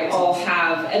syllabi all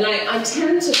have, and I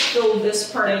tend to fill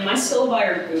this part in. My syllabi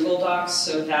are Google Docs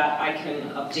so that I can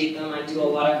update them. I do a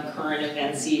lot of current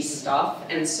events-y stuff,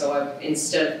 and so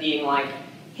instead of being like,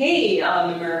 hey,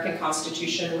 American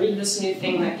Constitution, read this new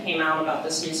thing that came out about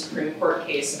this new Supreme Court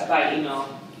case by email.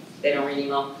 They don't read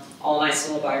email. All my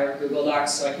syllabi are Google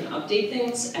Docs so I can update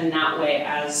things, and that way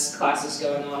as class is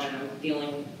going on and I'm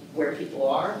feeling where people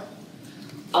are,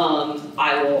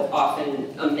 I will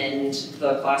often amend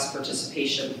the class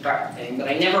participation prep thing, but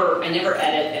I never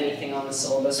edit anything on the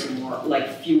syllabus more, like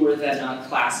fewer than a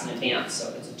class in advance, so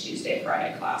if it's a Tuesday,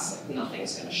 Friday class, like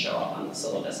nothing's gonna show up on the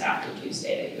syllabus after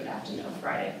Tuesday that you would have to know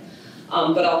Friday.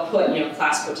 But I'll put,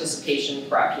 class participation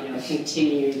prep,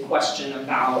 continued question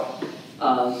about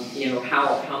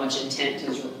how much intent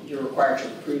is you're required to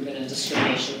prove in a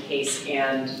discrimination case,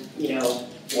 and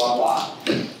blah blah.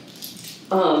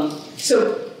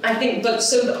 So I think,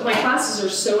 my classes are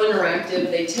so interactive.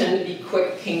 They tend to be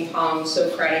quick ping pong,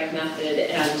 Socratic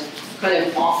method, and kind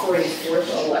of offering forth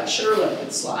a lecture like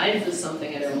with slides is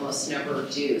something I'd almost never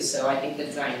do. So I think the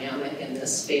dynamic in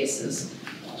this space is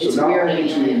weird. So not only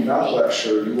do you not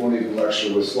lecture, you won't even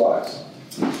lecture with slides.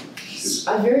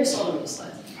 I very seldom use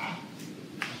slides.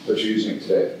 But you're using it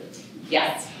today?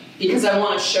 Yes, because I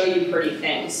want to show you pretty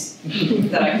things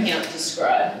that I can't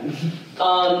describe.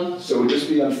 So would this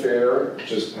be unfair,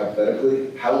 just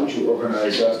hypothetically? How would you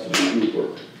organize us to do group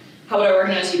work? How would I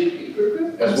organize you to do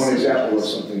group work? As one example of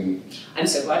something. I'm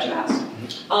so glad you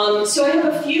asked. So I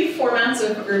have a few formats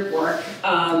of group work,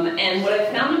 and what I've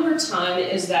found over time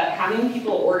is that having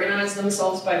people organize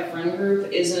themselves by friend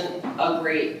group isn't a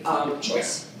great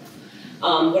choice.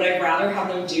 What I'd rather have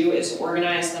them do is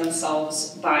organize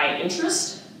themselves by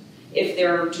interest. If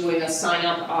they're doing a sign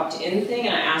up opt-in thing,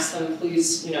 and I ask them,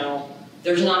 please,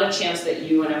 there's not a chance that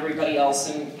you and everybody else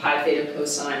in Pi Theta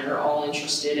Cosine are all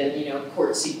interested in, you know,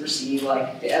 court secrecy,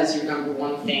 like, as your number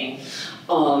one thing.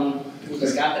 You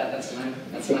just got that,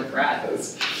 that's my frat,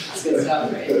 that's good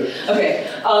stuff, right? Okay,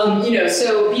 you know,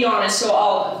 so be honest,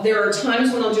 so there are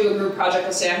times when I'll do a group project,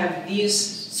 I'll say I have these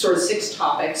sort of 6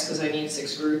 topics, because I need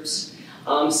 6 groups.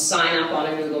 Sign up on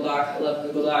a Google Doc, I love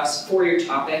Google Docs, for your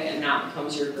topic, and that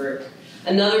becomes your group.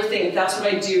 Another thing, that's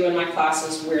what I do in my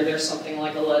classes where there's something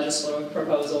like a legislative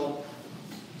proposal.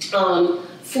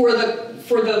 For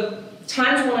the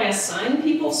times when I assign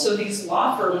people, so these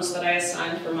law firms that I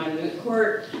assigned for my moot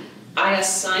court, I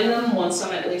assign them once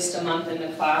I'm at least a month into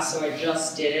class, so I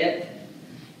just did it.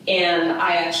 And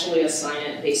I actually assign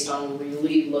it based on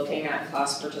really looking at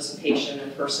class participation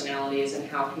and personalities and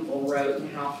how people wrote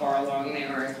and how far along they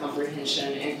are in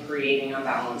comprehension and creating a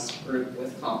balanced group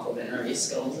with complementary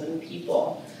skills and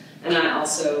people. And I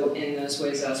also, in those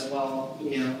ways as well,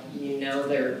 you know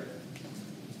they're,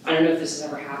 I don't know if this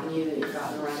has ever happened to you, that you've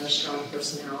gotten a rather strong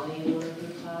personality in one of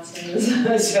your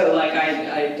classes. So like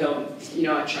I don't, you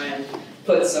know, I try and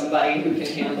put somebody who can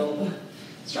handle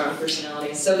strong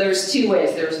personalities. So there's 2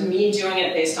 ways. There's me doing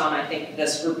it based on, I think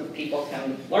this group of people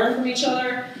can learn from each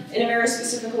other in a very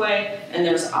specific way, and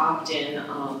there's opt-in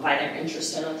by their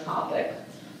interest in a topic.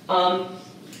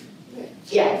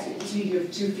 Yeah. So you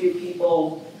have too few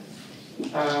people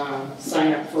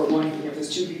sign up for one, if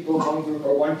there's 2 people in one group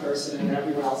or 1 person and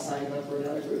everyone else signing up for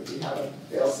another group, do you have a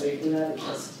fail-safe with that?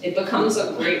 It becomes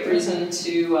a great reason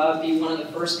to be one of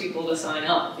the first people to sign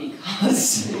up,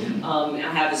 because I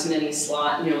have as many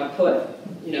slot, you know, I put,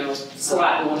 you know,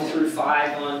 slot 1 through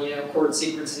 5 on, you know, court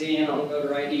secrecy and on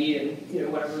voter ID and, you know,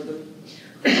 whatever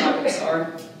the topics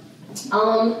are.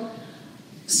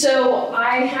 So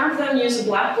I have them use a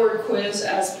Blackboard quiz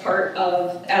as part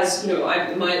of, you know,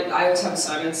 I always have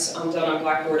assignments done on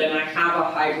Blackboard, and I have a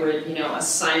hybrid, you know,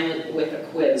 assignment with a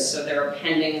quiz, so they're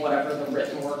appending whatever the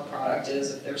written work product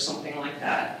is, if there's something like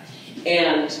that,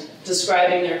 and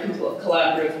describing their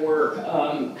collaborative work.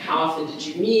 How often did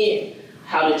you meet?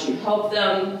 How did you help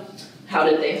them? How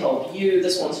did they help you?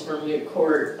 This one's for moot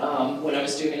court, when I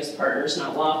was doing it as partners,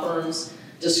 not law firms.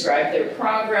 Describe their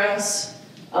progress.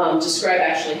 Describe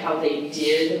actually how they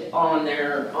did on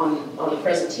the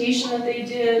presentation that they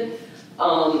did.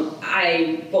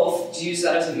 I both use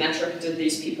that as a metric. Did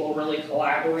these people really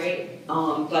collaborate?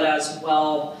 But as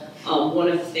well, one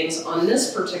of the things on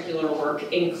this particular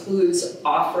work includes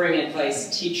offering advice,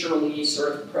 teacherly,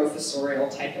 sort of professorial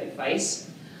type advice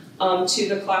to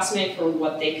the classmate for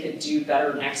what they could do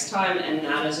better next time, and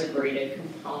that is a graded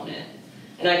component.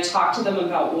 And I talk to them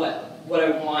about what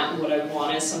I want, and what I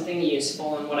want is something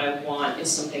useful, and what I want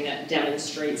is something that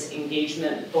demonstrates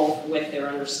engagement both with their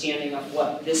understanding of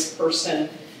what this person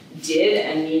did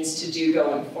and needs to do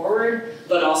going forward,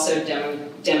 but also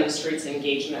demonstrates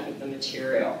engagement with the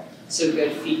material. So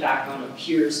good feedback on a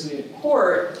peer's moot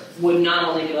court would not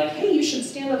only be like, hey, you should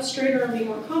stand up straighter and be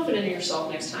more confident in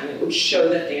yourself next time, it would show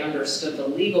that they understood the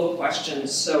legal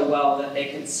questions so well that they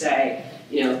could say,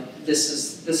 you know, this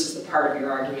is the part of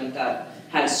your argument that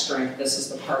has strength, this is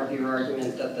the part of your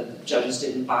argument that the judges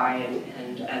didn't buy,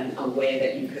 and a way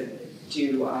that you could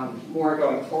do more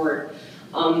going forward.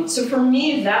 So for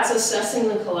me, that's assessing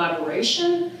the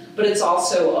collaboration, but it's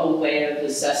also a way of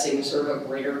assessing sort of a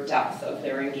greater depth of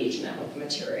their engagement with the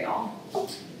material. Do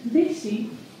they see,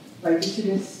 like the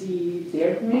students see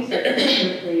their grades,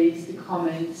 their grades, the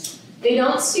comments? They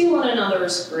don't see one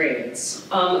another's grades.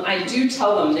 I do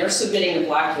tell them they're submitting to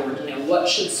Blackboard, you know, what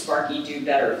should Sparky do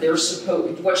better?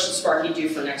 What should Sparky do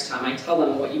for next time? I tell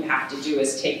them what you have to do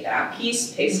is take that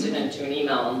piece, paste it into an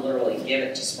email, and literally give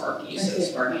it to Sparky so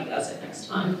Sparky does it next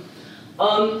time.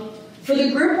 For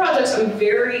the group projects, I'm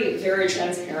very, very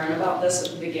transparent about this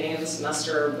at the beginning of the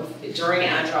semester, during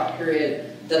adjunct period,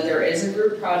 that there is a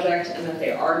group project and that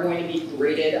they are going to be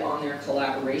graded on their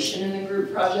collaboration in the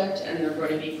group project, and they're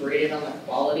going to be graded on the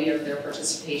quality of their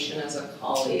participation as a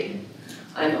colleague.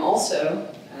 I'm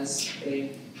also, as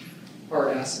a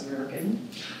hard-ass American,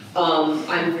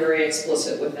 I'm very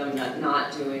explicit with them that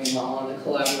not doing well on the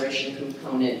collaboration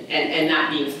component, and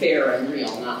not being fair and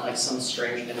real, not like some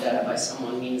strange vendetta by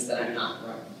someone, means that I'm not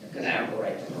going to ever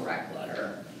write them a rec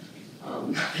letter.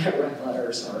 Rec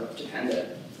letters are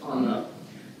dependent on the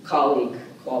colleague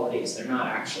qualities. They're not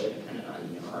actually dependent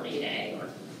on, you know, RDA or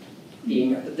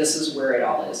being, but this is where it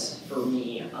all is for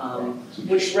me,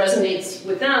 which resonates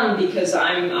with them because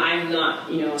I'm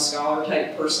not, you know, a scholar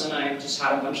type person. I just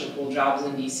had a bunch of cool jobs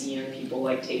in DC, and people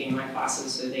like taking my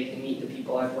classes so they can meet the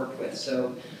people I've worked with.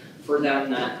 So for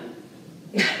them, that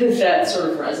that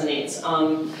sort of resonates.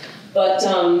 But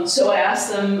so I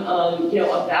asked them,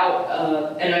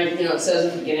 about, and it says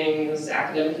at the beginning, this is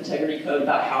academic integrity code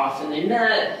about how often they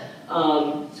met.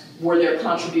 Were there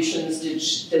contributions?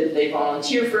 Did they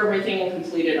volunteer for everything and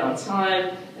complete it on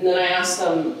time? And then I asked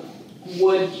them,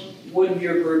 would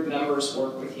your group members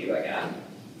work with you again?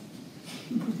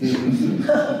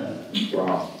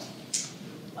 Wow.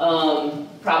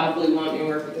 Probably won't you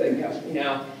work with it,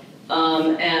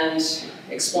 and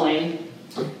explain.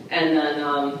 And then,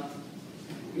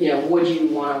 would you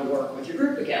want to work with your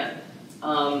group again?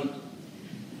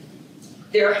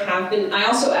 There have been, I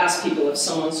also ask people if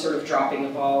someone's sort of dropping the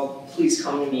ball, please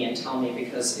come to me and tell me,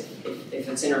 because if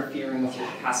it's interfering with your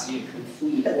capacity to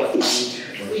complete what you need to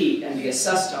complete and be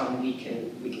assessed on, we can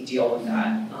deal with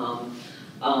that.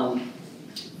 Can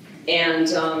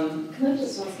I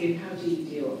just ask you, how do you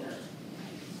deal with that?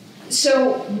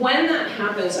 So when that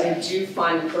happens, I do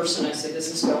find the person, I say,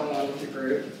 this is going on with the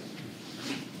group.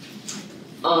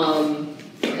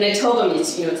 And I tell them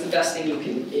it's the best thing you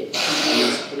can do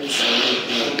is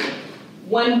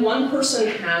when one person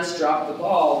has dropped the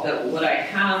ball, that what I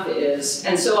have is,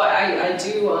 and so I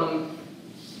do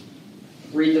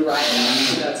read the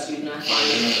writing to that student. I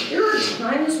find there are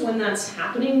times when that's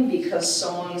happening because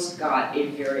someone's got a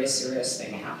very serious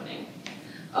thing happening.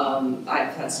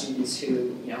 I've had students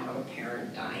who have a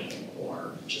parent dying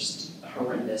or just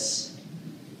horrendous.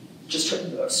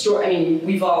 Story. I mean,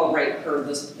 we've all heard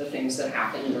the things that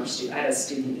happen in our student. I had a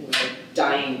student who was a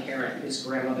dying parent whose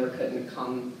grandmother couldn't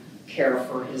come care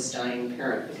for his dying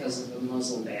parent because of the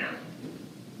Muslim ban.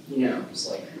 It's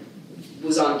like,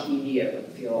 was on TV, it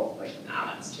would feel like,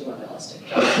 that's too unrealistic.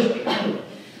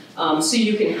 So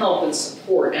you can help and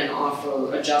support and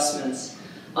offer adjustments.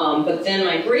 But then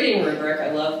my grading rubric,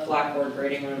 I love Blackboard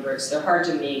grading rubrics. They're hard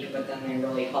to make, but then they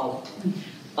really help.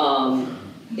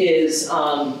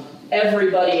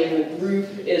 Everybody in the group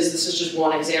this is just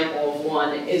one example of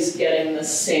one, is getting the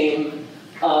same,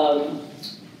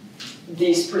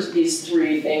 these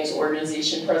three things: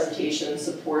 organization, presentation,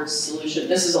 support, solution.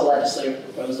 This is a legislative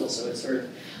proposal, so it's sort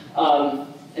of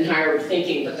in higher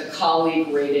thinking, but the colleague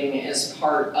rating is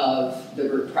part of the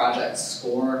group project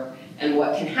score. And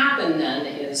what can happen then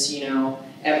is,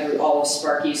 all of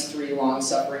Sparky's 3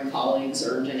 long-suffering colleagues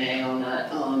earned an A on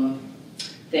that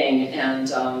thing, and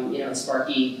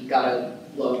Sparky got a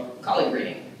low colleague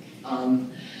rating,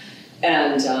 and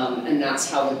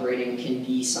that's how the grading can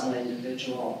be somewhat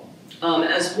individual.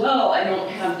 As well, I don't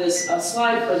have a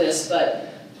slide for this, but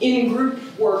in group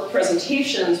work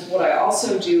presentations, what I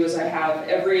also do is I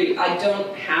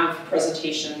don't have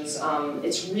presentations.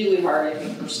 It's really hard, I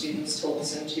think, for students to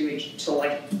listen to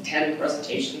like 10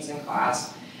 presentations in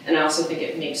class. And I also think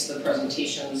it makes the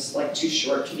presentations too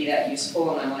short to be that useful,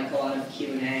 and I like a lot of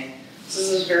Q&A. So this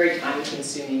is very time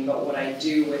consuming, but what I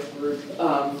do with group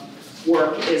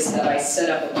work is that I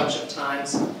set up a bunch of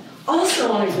times,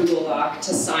 also on a Google Doc,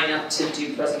 to sign up to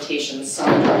do presentations, some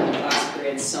during the class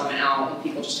period, some out, and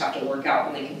people just have to work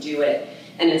out when they can do it.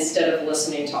 And instead of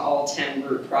listening to all 10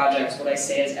 group projects, what I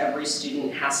say is every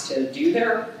student has to do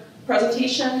their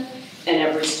presentation, and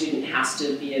every student has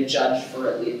to be a judge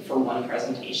for one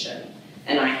presentation.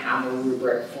 And I have a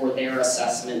rubric for their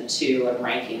assessment too, and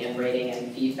ranking and rating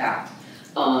and feedback.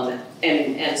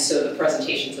 And so the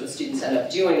presentations that students end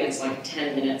up doing, it's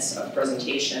 10 minutes of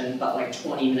presentation, but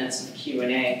 20 minutes of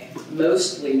Q&A,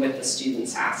 mostly with the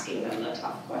students asking them the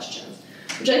tough questions,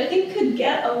 which I think could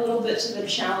get a little bit to the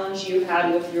challenge you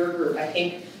had with your group. I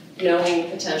think knowing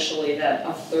potentially that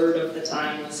a third of the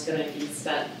time was going to be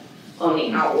spent on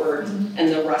the outward, and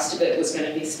the rest of it was going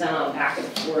to be spent on back and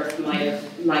forth might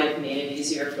have made it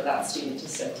easier for that student to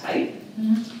sit tight.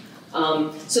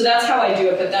 So that's how I do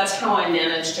it, but that's how I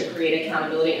manage to create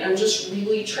accountability. I'm just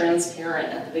really transparent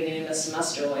at the beginning of the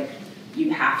semester, you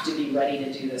have to be ready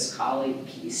to do this colleague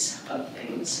piece of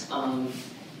things.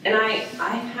 And I've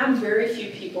had very few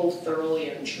people thoroughly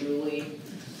and truly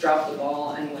drop the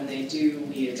ball, and when they do,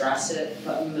 we address it,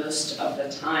 but most of the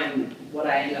time, what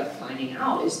I end up finding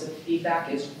out is the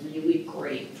feedback is really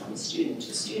great from student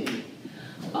to student,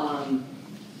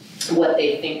 what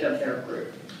they think of their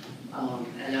group.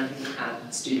 And I've even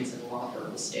had students in law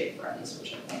firms stay friends,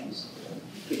 which I think is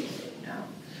pretty good now.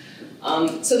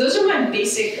 So those are my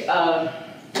basic,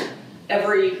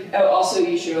 also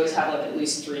you should always have at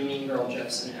least 3 Mean Girl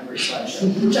GIFs in every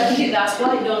slideshow, which I think that's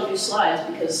why I don't do slides,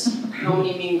 because how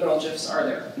many Mean Girl GIFs are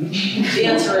there? The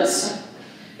answer is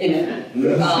infinite,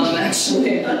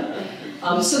 actually.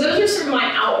 So those are sort of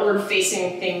my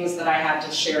outward-facing things that I had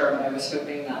to share, but I was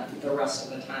hoping that the rest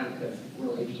of the time could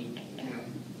really be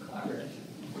collaborative.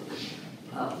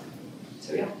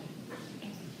 So yeah.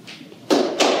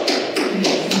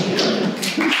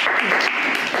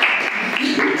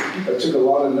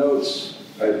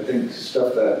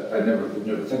 I never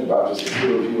think about just a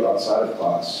peer review outside of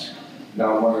class.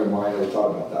 Now I'm wondering why I never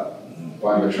thought about that.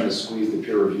 Why am I trying to squeeze the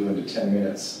peer review into 10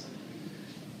 minutes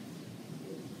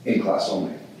in class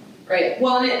only? Right,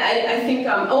 well, and I think,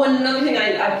 oh, and another thing,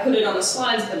 I put it on the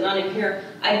slides, but not in here.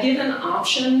 I give an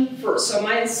option for, so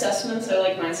my assessments, I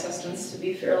like my assessments to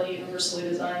be fairly universally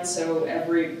designed, so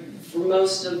for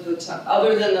most of the time,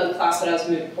 other than the class that I was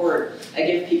moot court, I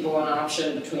give people an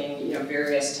option between, you know,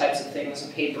 various types of things,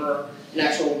 a paper, an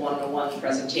actual one-to-one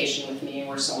presentation with me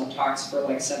where someone talks for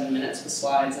like 7 minutes with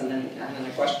slides and then I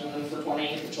question them for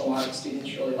 20, which a lot of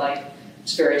students really like.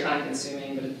 It's very time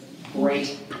consuming, but it's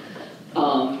great.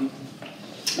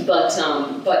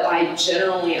 But I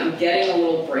generally, I'm getting a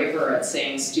little braver at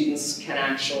saying students can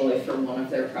actually, for one of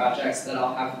their projects, that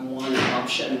I'll have one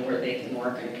option where they can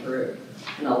work in a group.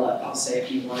 And I'll say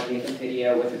if you want to make a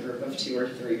video with a group of 2 or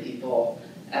 3 people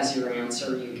as your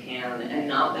answer, you can. And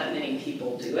not that many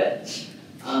people do it.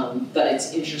 But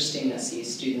it's interesting to see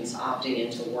students opting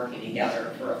into working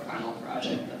together for a final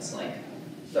project that's like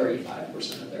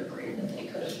 35% of their grade that they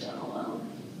could have done alone.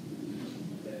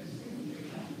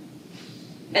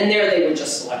 And there they would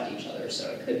just select each other, so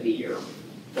it could be your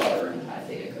brother and Pi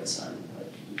Theta cosine.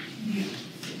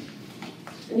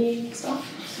 Any stuff?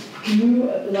 Can you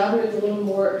elaborate a little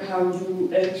more how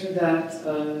you enter that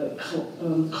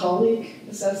colleague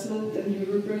assessment in your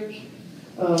rubric?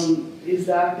 Is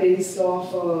that based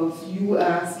off of you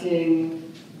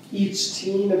asking each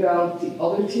team about the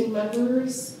other team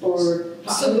members, or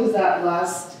how does that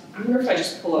last? I wonder if I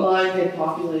just pull up line get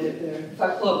populated there. If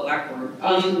I pull up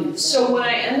Blackboard. So what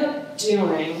I end up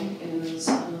doing is,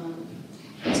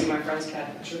 see my friend's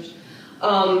cat pictures.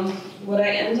 What I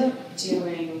end up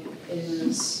doing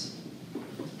is,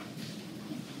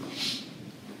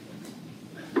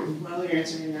 while you're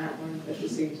answering that one, at the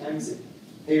same time, is it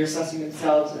they're assessing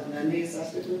themselves and then they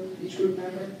assess the group, each group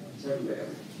member? So everybody.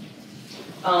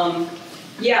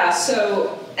 yeah.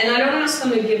 So, and I don't ask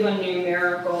them to give a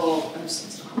numerical.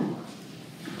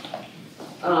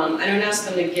 I don't ask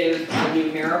them to give a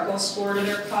numerical score to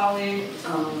their colleague.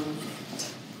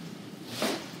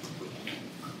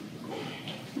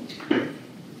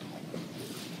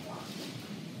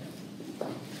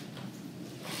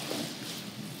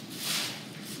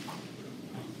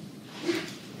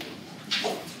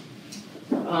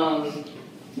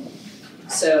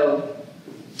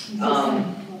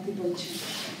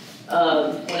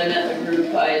 When I met the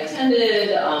group I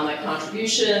attended, my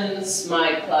contributions,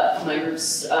 my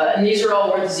groups, and these are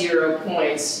all worth 0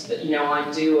 points, but you know, I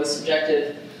do a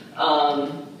subjective,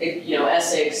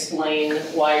 essay explain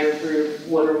why your group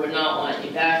would or would not want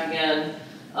you back again,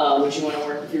 would you want to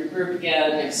work with your group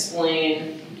again,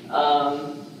 explain.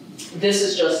 This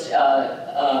is just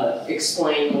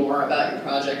explain more about your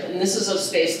project, and this is a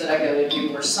space that I go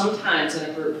to where sometimes in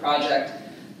a group project,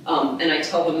 and I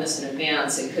tell them this in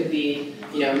advance, it could be,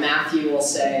 Matthew will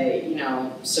say,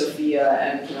 Sophia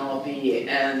and Penelope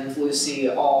and Lucy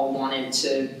all wanted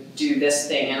to do this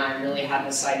thing, and I really had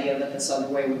this idea that this other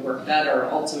way would work better.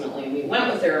 Ultimately, we went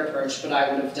with their approach, but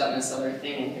I would have done this other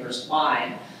thing, and here's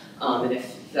why. And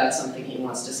if that's something he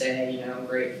wants to say,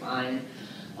 great, fine.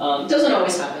 It doesn't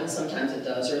always happen, sometimes it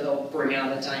does, or they'll bring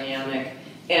out a dynamic.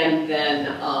 And then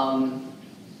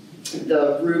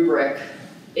the rubric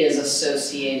is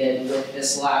associated with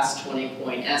this last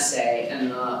 20-point essay,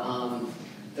 and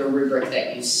the rubric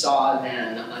that you saw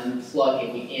then, I'm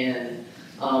plugging in.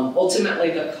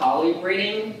 Ultimately, the colleague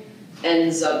rating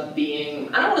ends up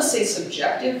being, I don't want to say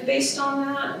subjective based on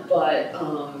that, but,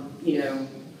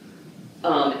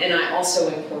 and I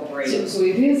also incorporate. So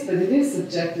it is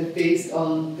subjective based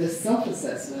on the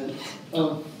self-assessment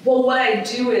of. Well, what I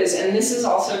do is, and this is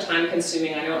also time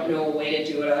consuming, I don't know a way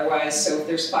to do it otherwise, so if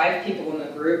there's 5 people in the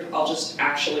group, I'll just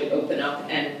actually open up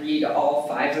and read all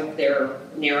 5 of their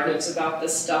narratives about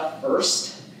this stuff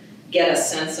first, get a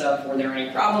sense of, were there any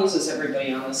problems, is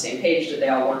everybody on the same page, did they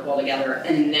all work well together,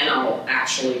 and then I'll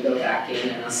actually go back in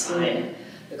and assign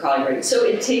the colleague rating. So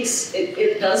it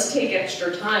does take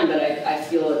extra time, but I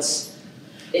feel it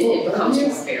becomes more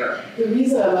fair. The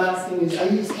reason I'm asking is I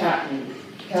use Catme.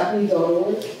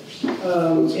 Catme.org.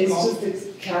 It's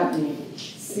Catme,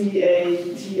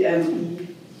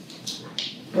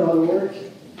 CATME.org.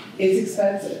 It's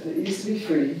expensive. It used to be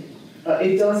free.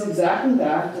 It does exactly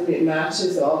that, and it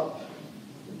matches up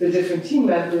the different team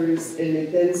members, and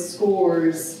it then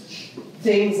scores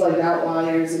things like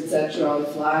outliers, etc., and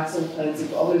flags and kinds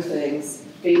of other things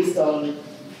based on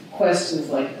questions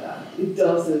like that. It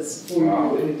does this for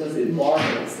you, and it does it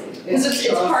marvelously. Because it's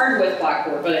hard with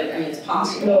Blackboard, but it's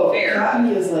possible. No, fair.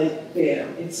 Catme is like,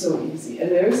 bam, it's so easy.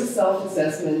 And there is a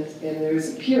self-assessment, and there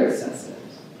is a peer assessment.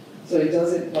 So it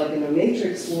does it like in a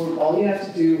matrix form. All you have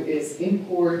to do is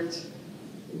import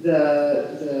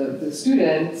the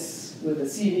students with a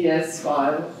CVS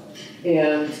file,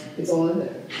 and it's all in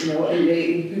there, you know, and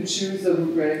you can choose the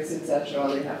rubrics,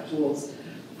 etc. They have tools.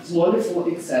 It's wonderful,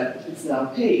 except it's now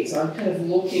paid. So I'm kind of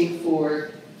looking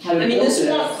for how to build this. This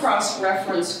won't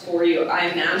cross-reference for you. I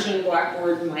imagine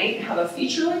Blackboard might have a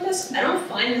feature like this. I don't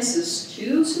find this as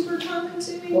too super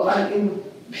time-consuming. Well, I'm in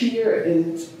peer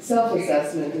and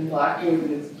self-assessment in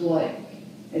Blackboard, it's blank.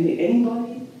 And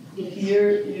anybody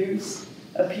here use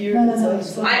a peer?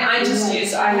 I just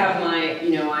use, I have my,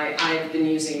 you know, I've been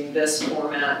using this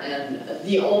format, and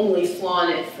the only flaw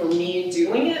in it for me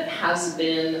doing it has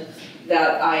been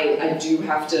that I do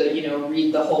have to, you know,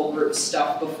 read the whole group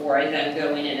stuff before I then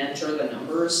go in and enter the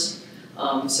numbers.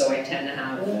 So I tend to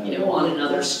have, you know, on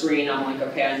another screen, I'm like,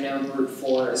 okay, I know group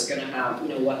 4 is going to have, you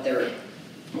know, what their,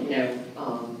 you know,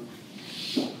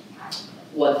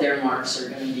 what their marks are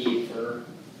going to be for,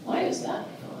 why is that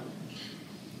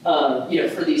on? You know,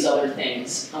 for these other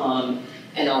things.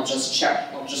 And I'll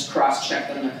just cross-check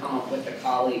them to come up with the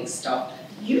colleague stuff.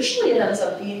 Usually it ends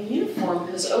up being uniform,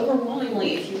 because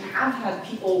overwhelmingly, if you have had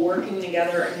people working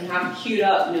together and you have queued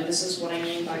up, you know, this is what I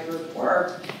mean by group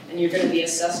work, and you're going to be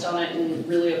assessed on it, and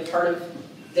really a part of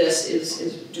this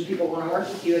is do people want to work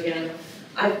with you again?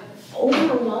 I've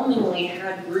overwhelmingly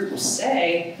had groups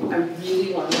say, I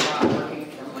really learned a lot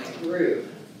working from my group.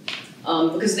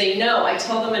 Because they know, I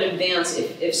tell them in advance,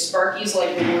 if Sparky's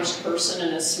like the worst person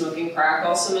and is smoking crack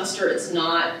all semester, it's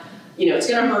not, you know, it's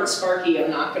going to hurt Sparky.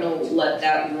 I'm not going to let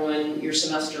that ruin your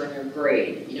semester and your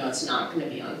grade. You know, it's not going to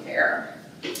be unfair.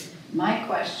 My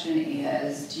question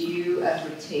is, do you ever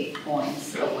take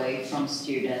points away from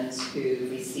students who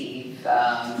receive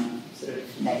sort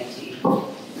of negative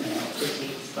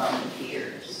critiques from the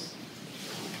peers?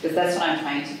 Because that's what I'm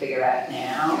trying to figure out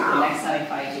now. The next time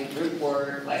if I do group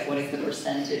work, like what is the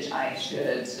percentage I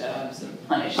should sort of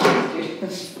punish the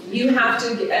students? You have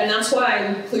to, and that's why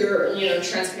I'm clear, you know,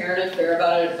 transparent and fair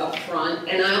about it up front.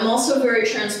 And I'm also very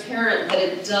transparent that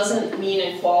it doesn't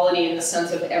mean equality in the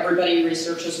sense of everybody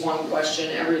researches one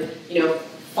question, you know,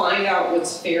 find out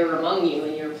what's fair among you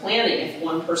in your planning. If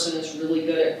one person is really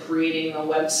good at creating a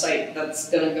website that's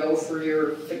going to go for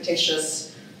your fictitious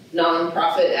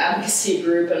nonprofit advocacy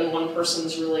group, and one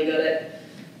person's really good at,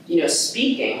 you know,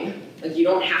 speaking, like you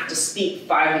don't have to speak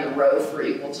 5 in a row for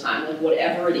equal time, like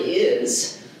whatever it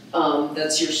is,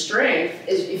 that's your strength,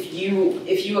 is if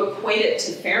you equate it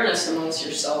to fairness amongst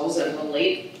yourselves and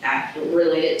relate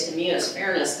it to me as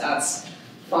fairness, that's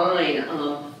fine.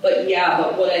 But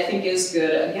what I think is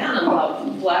good, again, about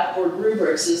Blackboard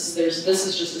rubrics is this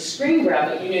is just a screen grab,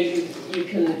 but you know, you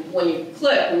can, when you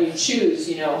click, when you choose,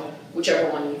 you know,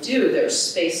 whichever one you do, there's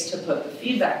space to put the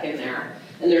feedback in there.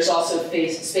 And there's also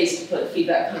space to put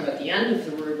feedback kind of at the end of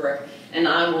the rubric. And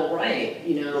I will write,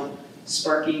 you know,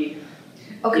 Sparky.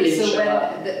 Okay, so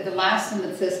when the last one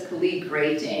that says colleague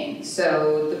rating,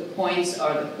 so the points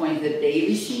are the points that they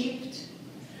received?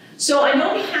 So I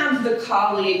don't have the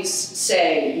colleagues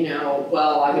say, you know,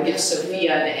 well, I would give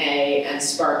Sophia an A and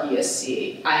Sparky a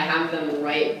C. I have them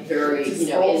write very, you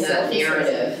know, in that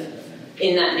narrative,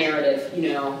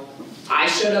 you know, I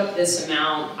showed up this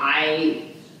amount,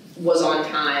 I was on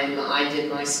time, I did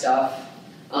my stuff,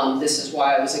 this is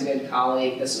why I was a good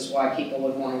colleague, this is why people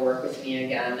would want to work with me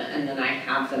again, and then I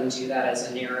have them do that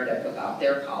as a narrative about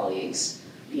their colleagues,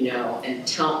 you know, and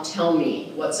tell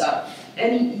me what's up.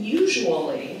 And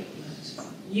usually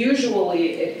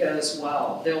it goes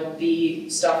well. There'll be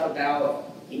stuff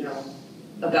about, you know,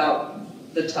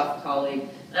 about the tough colleague.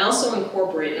 I also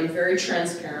incorporate, and I'm very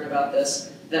transparent about this,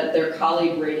 that their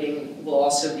colleague rating will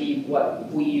also be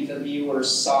what we, the viewers,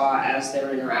 saw as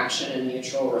their interaction and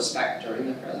mutual respect during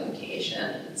the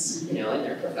presentation. It's, you know, in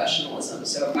their professionalism.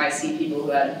 So if I see people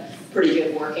who had pretty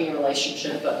good working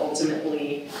relationship, but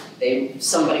ultimately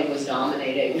somebody was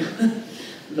dominating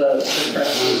the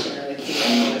presentation or the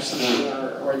Q&A or something,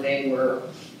 or they were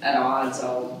at odds,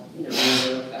 I'll, you know,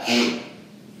 reserve that.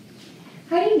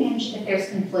 How do you manage if there's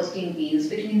conflicting views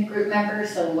between the group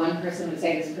members? So one person would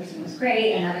say this person was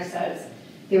great, another says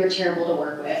they were terrible to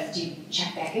work with. Do you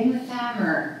check back in with them,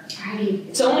 or how do you?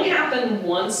 It's only happened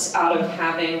once out of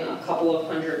having a couple of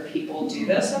hundred people do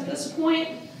this at this point.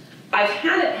 I've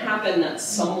had it happen that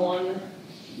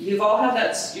you've all had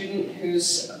that student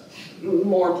who's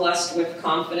more blessed with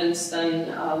confidence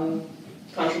than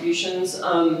contributions.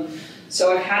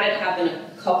 So I've had it happen a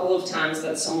couple of times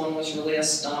that someone was really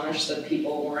astonished that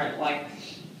people weren't like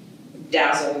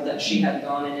dazzled that she had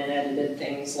gone in and edited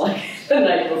things like the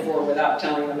night before without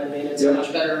telling them and made it so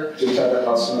much better. Just had that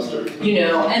last semester. You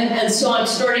know, and so I'm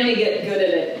starting to get good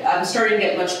at it. I'm starting to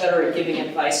get much better at giving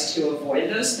advice to avoid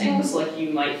those things. Like you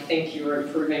might think you're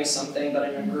improving something,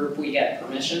 but in a group we get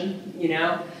permission, you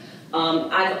know?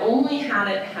 I've only had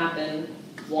it happen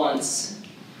once,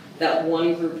 that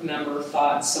one group member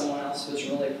thought someone else was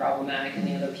really problematic and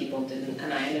the other people didn't,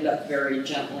 and I ended up very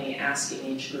gently asking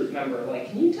each group member,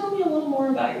 like, can you tell me a little more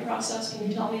about your process? Can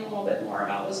you tell me a little bit more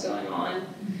about what's going on?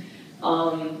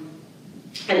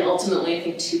 And ultimately, I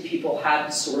think 2 people had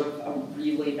sort of a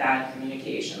really bad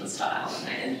communication style, and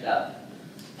I ended up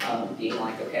being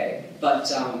like, okay,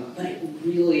 but it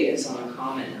really is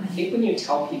uncommon. I think when you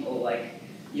tell people, like,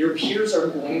 your peers are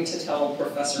going to tell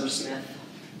Professor Smith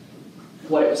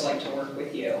what it was like to work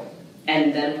with you,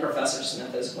 and then Professor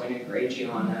Smith is going to grade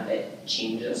you on that, it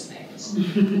changes things.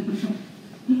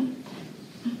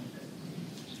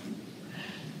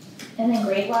 And then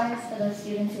grade-wise, for those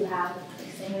students who have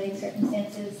extenuating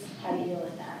circumstances, how do you deal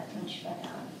with that once you find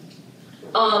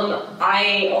out?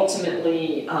 I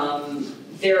ultimately,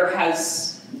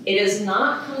 it has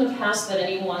not come to pass that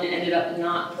anyone ended up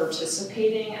not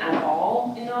participating at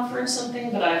all in offering something,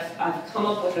 but I've come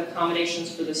up with accommodations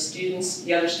for the students,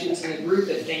 the other students in the group,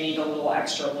 if they need a little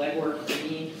extra legwork for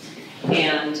me.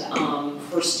 And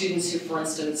for students who, for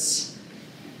instance,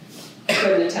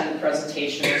 couldn't attend the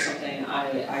presentation or something,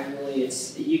 I really,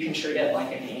 you can treat it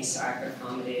like an ASAC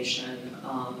accommodation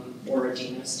or a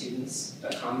Dean of Students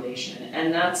accommodation.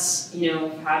 And that's, you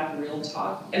know, had real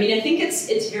talk. I mean, I think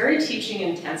it's very teaching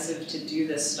intensive to do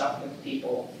this stuff with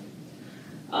people.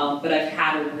 But I've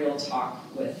had a real talk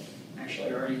with,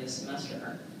 actually already this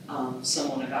semester,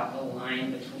 someone about the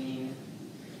line between,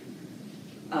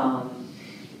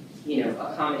 you know,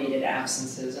 accommodated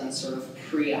absences and sort of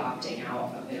pre-opting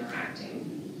out of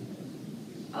interacting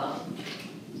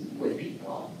with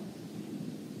people.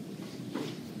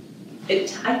 I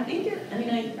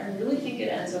really think it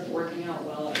ends up working out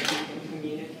well if you can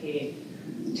communicate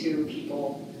to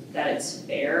people that it's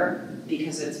fair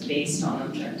because it's based on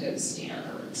objective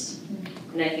standards.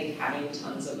 And I think having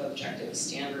tons of objective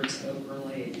standards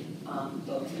overlaid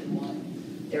both in what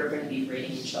they're going to be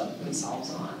rating each other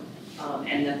themselves on,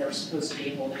 and that they're supposed to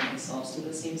be holding themselves to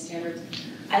the same standards.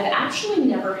 I've actually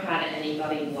never had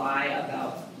anybody lie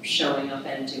about showing up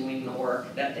and doing the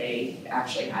work that they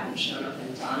actually hadn't shown up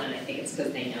and done, and I think it's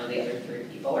because they know the other 3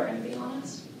 people are going to be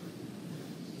honest.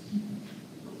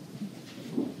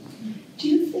 Do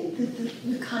you think that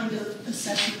the kind of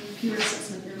assessment, peer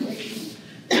assessment you're making,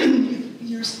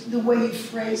 the way you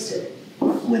phrased it,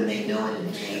 when they know in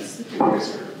advance that the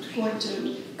peers are going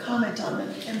to comment on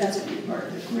them, and that's going to be part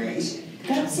of their grade,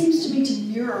 that seems to me to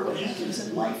mirror what happens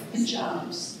in life and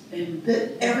jobs.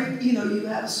 That you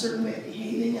have a certain way of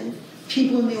behaving, and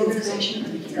people in the organization are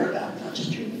going to care about it, not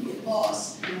just your immediate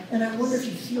boss. And I wonder if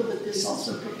you feel that this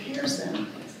also prepares them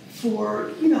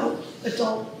for,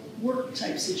 adult work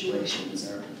type situations.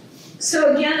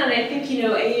 So again, and I think,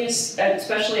 AU's,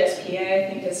 especially SPA, I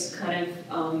think is kind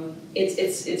of,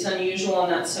 it's unusual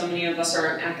in that so many of us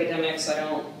aren't academics. I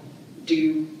don't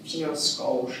do,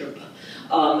 scholarship.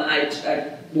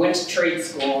 I went to trade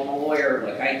school, I'm a lawyer,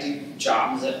 like I do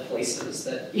jobs at places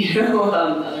that,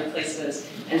 other places.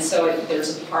 And so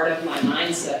there's a part of my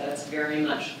mindset that's very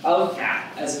much of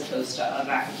that as opposed to of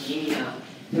academia.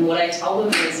 And what I tell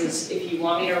them is if you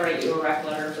want me to write you a rec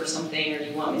letter for something, or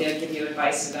you want me to give you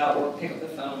advice about, or pick up the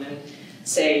phone and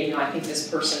say, I think this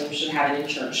person should have an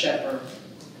internship or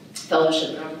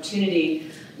fellowship opportunity,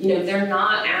 they're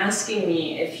not asking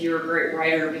me if you're a great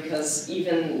writer, because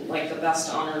even like the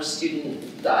best honors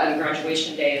student on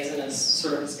graduation day isn't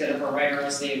as good of a writer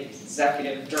as the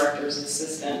executive director's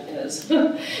assistant is.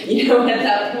 At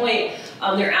that point,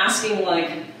 they're asking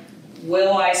like,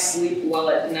 will I sleep well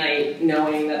at night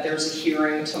knowing that there's a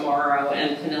hearing tomorrow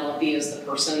and Penelope is the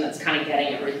person that's kind of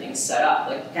getting everything set up?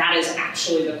 Like that is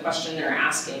actually the question they're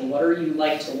asking. What are you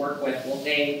like to work with? Will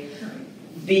they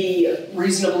be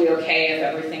reasonably okay if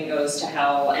everything goes to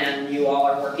hell and you all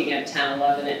are working at 10,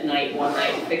 11 at night, one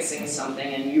night fixing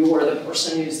something, and you are the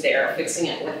person who's there fixing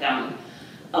it with them?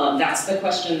 That's the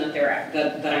question that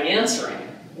I'm answering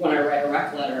when I write a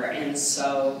rec letter, and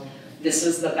so this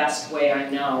is the best way I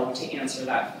know to answer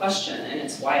that question, and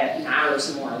it's why it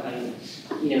matters more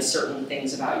than certain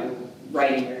things about your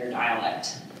writing or your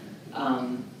dialect.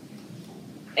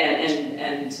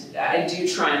 And I do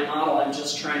try and model. I'm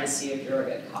just trying to see if you're a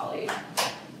good colleague.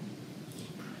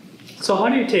 So how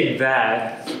do you take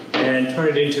that and turn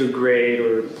it into a grade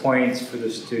or points for the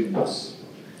students?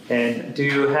 And do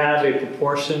you have a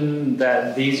proportion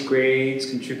that these grades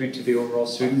contribute to the overall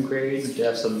student grade? Do you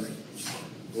have some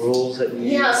rules that you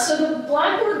Yeah, so the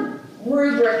Blackboard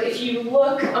rubric, if you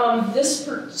look, this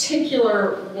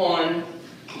particular one,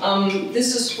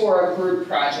 this is for a group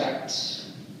project.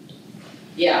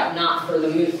 Yeah, not for the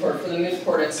moot court. For the moot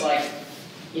court, it's like,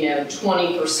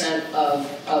 20%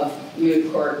 of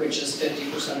moot court, which is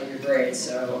 50% of your grade.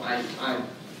 So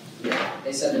yeah,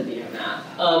 they said it'd be in math.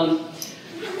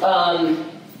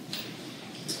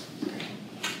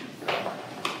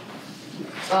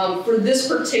 For this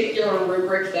particular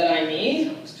rubric that I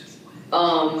need,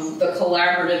 the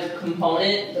collaborative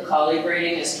component, the colleague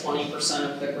rating, is 20%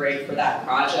 of the grade for that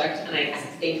project, and I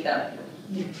think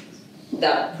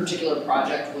that particular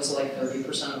project was like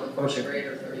 30% of the course grade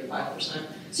or 35%.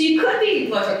 So you could be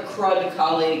like a crud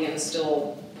colleague and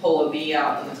still pull a B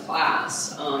out in the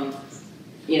class.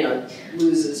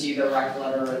 Loses you the rec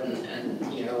letter and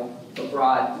the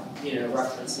broad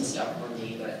reference and stuff for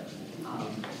me, but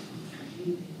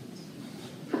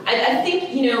I think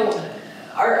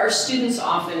our students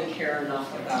often care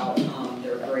enough about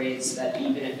their grades that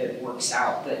even if it works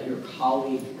out that your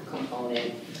colleague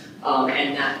component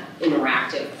and that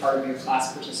interactive part of your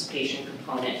class participation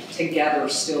component together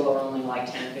still are only like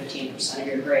 10-15% of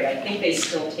your grade, I think they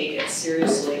still take it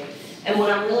seriously. And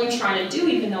what I'm really trying to do,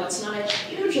 even though it's not a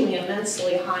hugely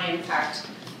immensely high impact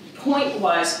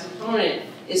point-wise component,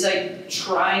 is I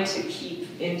try to keep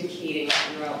indicating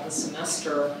throughout the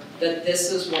semester that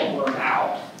this is what we're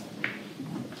about.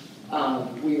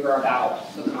 We are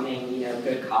about becoming,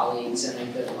 good colleagues and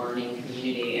a good learning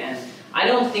community. And I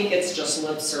don't think it's just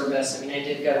lip service. I mean, I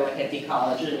did go to a hippie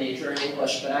college and major in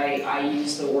English, but I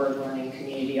use the word learning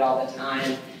community all the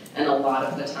time. And a lot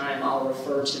of the time I'll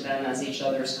refer to them as each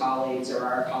other's colleagues or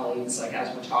our colleagues, like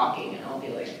as we're talking, and I'll be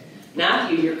like,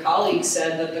 Matthew, your colleague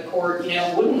said that the court,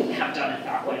 wouldn't have done it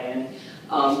that way, and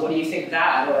what do you think of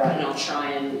that? Or I'll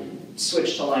try and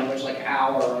switch to language like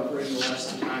our or over your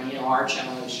sometime, our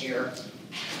challenge here.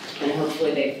 And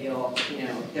hopefully they feel,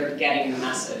 they're getting the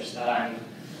message that I'm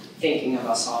thinking of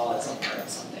us all as a part of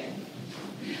something.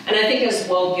 And I think as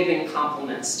well, giving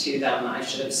compliments to them, I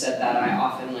should have said that. I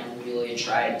often really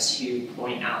try to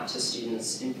point out to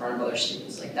students in front of other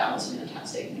students, like, that was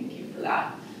fantastic, thank you for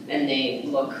that. And they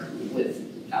look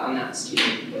on that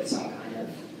student with some kind of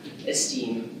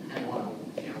esteem and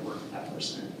want to work with that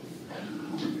person.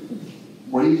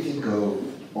 What do you think of,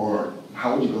 or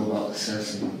how would you go about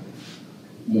assessing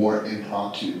more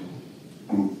impromptu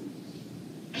group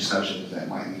discussions that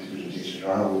might lead to presentations,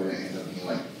 or how would it end up being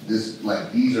like this?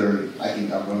 Like, these are, I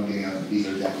think I'm getting out of these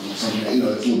are definitely something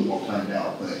that, it's a little bit more planned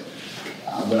out, but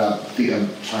I think I'm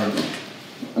trying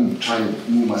to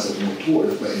move myself more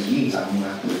towards, but in the meantime, I'm going to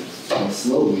have to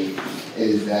slowly,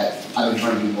 is that I've been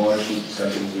trying to do large group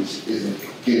discussions, which isn't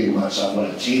getting much, so I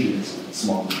want to change it into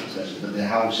small group discussions, but then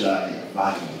how should I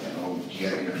evaluate that? Or do you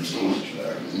have any recommendations for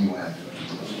that, or does anyone have to?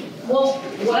 Well,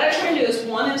 what I try to do is,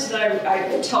 one is that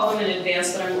I tell them in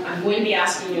advance that I'm going to be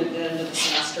asking you at the end of the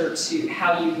semester to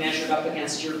how you measured up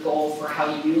against your goal for how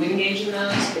you engage in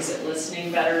those. Is it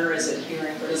listening better? Is it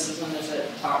hearing criticism? Is it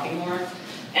talking more?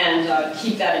 And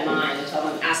keep that in mind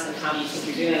and ask them how do you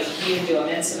think you're doing. You can do a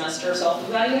mid-semester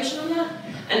self-evaluation on that.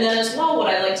 And then as well, what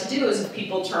I like to do is if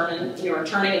people are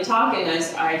turning and talking,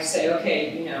 I say,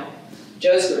 okay,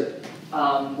 Joe's group.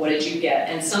 What did you get?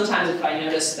 And sometimes if I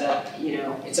notice that,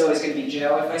 it's always going to be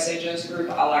Joe if I say Joe's group,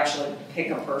 I'll actually pick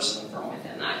a person from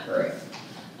within that group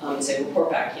and say, report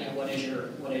back, what did your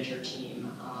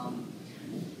team,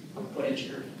 what did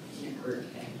your group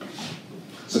think?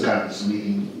 So kind of just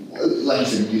leading, like you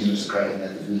said, using the Socratic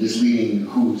method, just leading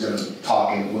who's going to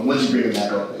talk, and once you bring it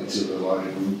back up into a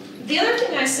larger group. The other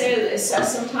thing I say is that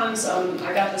sometimes,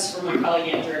 I got this from my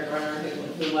colleague Andrea Brunner,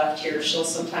 who left here. She'll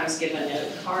sometimes give a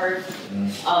note card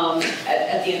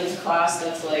at the end of the class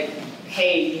that's like,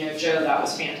 hey, Joe, that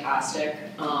was fantastic.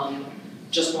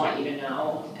 Just want you to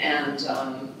know. And,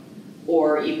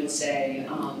 or even say,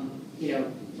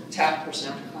 tap the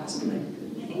person after class and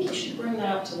like, I think you should bring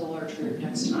that up to the large group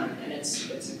next time. And it's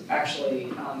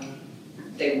actually,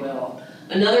 they will.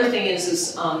 Another thing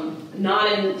is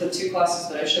not in the 2 classes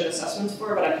that I showed assessments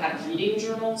for, but I've had reading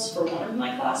journals for one of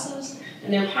my classes,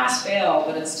 and they're pass-fail,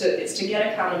 but it's to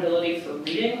get accountability for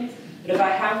reading. But if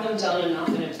I have them done enough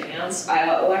in advance,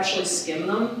 I'll actually skim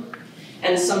them,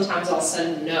 and sometimes I'll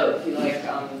send a note, be like,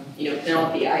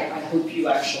 Penelope, I hope you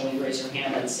actually raise your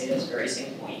hand and say this very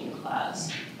same point in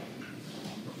class.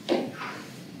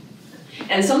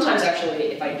 And sometimes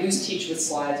actually, if I do teach with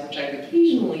slides, which I've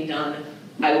occasionally done,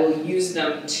 I will use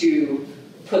them to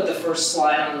put the first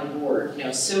slide on the board.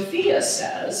 Sophia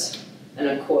says, and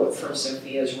a quote from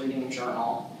Sophia's reading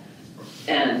journal,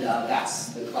 and that's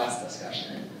the class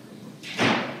discussion.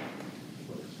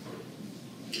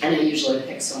 And I usually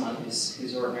pick someone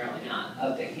who's ordinarily not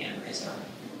a big hand raiser.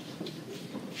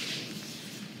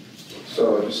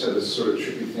 So I just had this sort of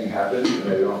tricky thing happen, and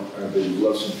I would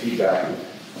love some feedback.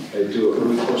 I do an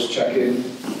early course check-in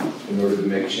in order to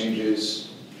make changes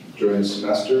during the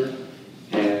semester,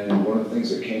 and one of the things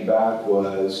that came back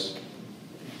was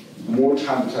more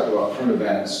time to talk about current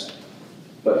events,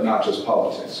 but not just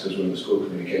politics, because we're in the school of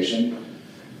communication.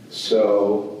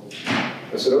 So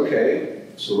I said, okay,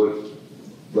 so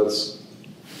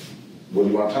what do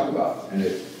you want to talk about? And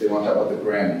if they want to talk about the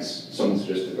Grammys, someone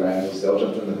suggested the Grammys, they'll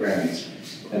jump in the Grammys.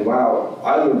 And wow,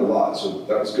 I learned a lot, so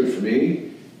that was good for me.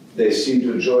 They seemed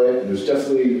to enjoy it, and there's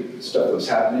definitely stuff that was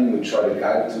happening. We tried to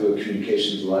guide it through a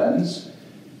communications lens.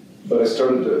 But I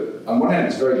started to, on one hand,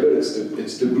 it's very good.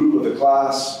 It's the group of the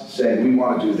class saying, we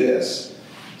want to do this.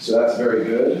 So that's very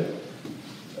good.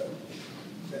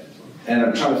 And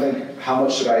I'm trying to think, how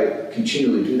much should I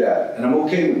continually do that? And I'm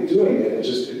okay with doing it,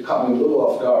 it caught me a little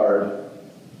off guard,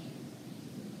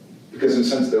 because in a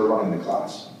sense, they were running the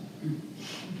class.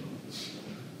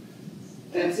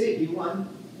 That's it, you won.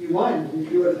 You won.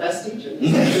 You were the best teacher.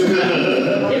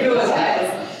 If it was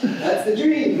guys. That's the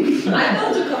dream. I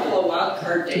built a couple of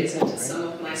wildcard days into some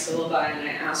of my syllabi, and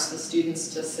I asked the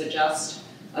students to suggest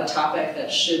a topic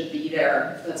that should be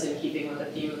there that's in keeping with the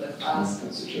theme of the class.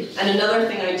 And another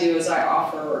thing I do is I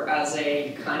offer as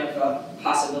a kind of a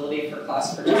possibility for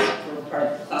class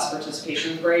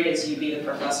participation grade is you be the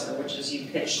professor, which is you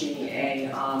pitch me a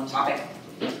topic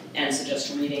and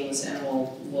suggest readings, and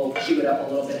we'll cue it up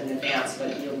a little bit in advance,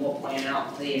 but we'll plan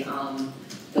out the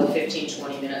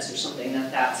 15-20 minutes or something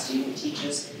that student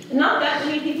teaches. And not that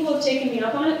many people have taken me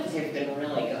up on it, because they've been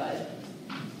really good.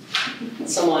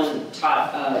 Someone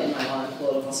taught in my law and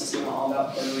political system all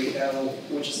about Puerto Rico,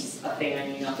 which is a thing I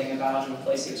knew nothing about in the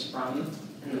place he was from,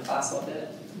 and the class loved it.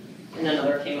 And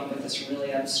another came up with this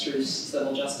really abstruse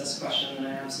civil justice question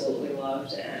that I absolutely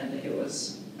loved, and it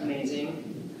was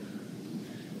amazing.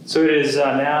 So it is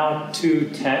now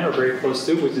 2:10, or very close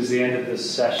to, which is the end of this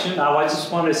session. I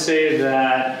just want to say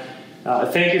that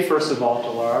thank you, first of all, to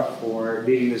Lara for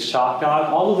leading this ChalkTalk.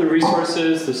 All of the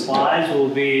resources, the slides, will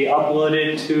be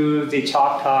uploaded to the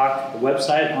ChalkTalk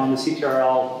website on the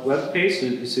CTRL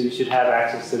webpage, so you should have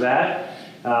access to that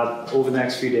over the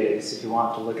next few days if you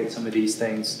want to look at some of these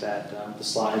things, that the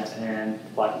slides and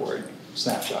Blackboard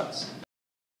snapshots.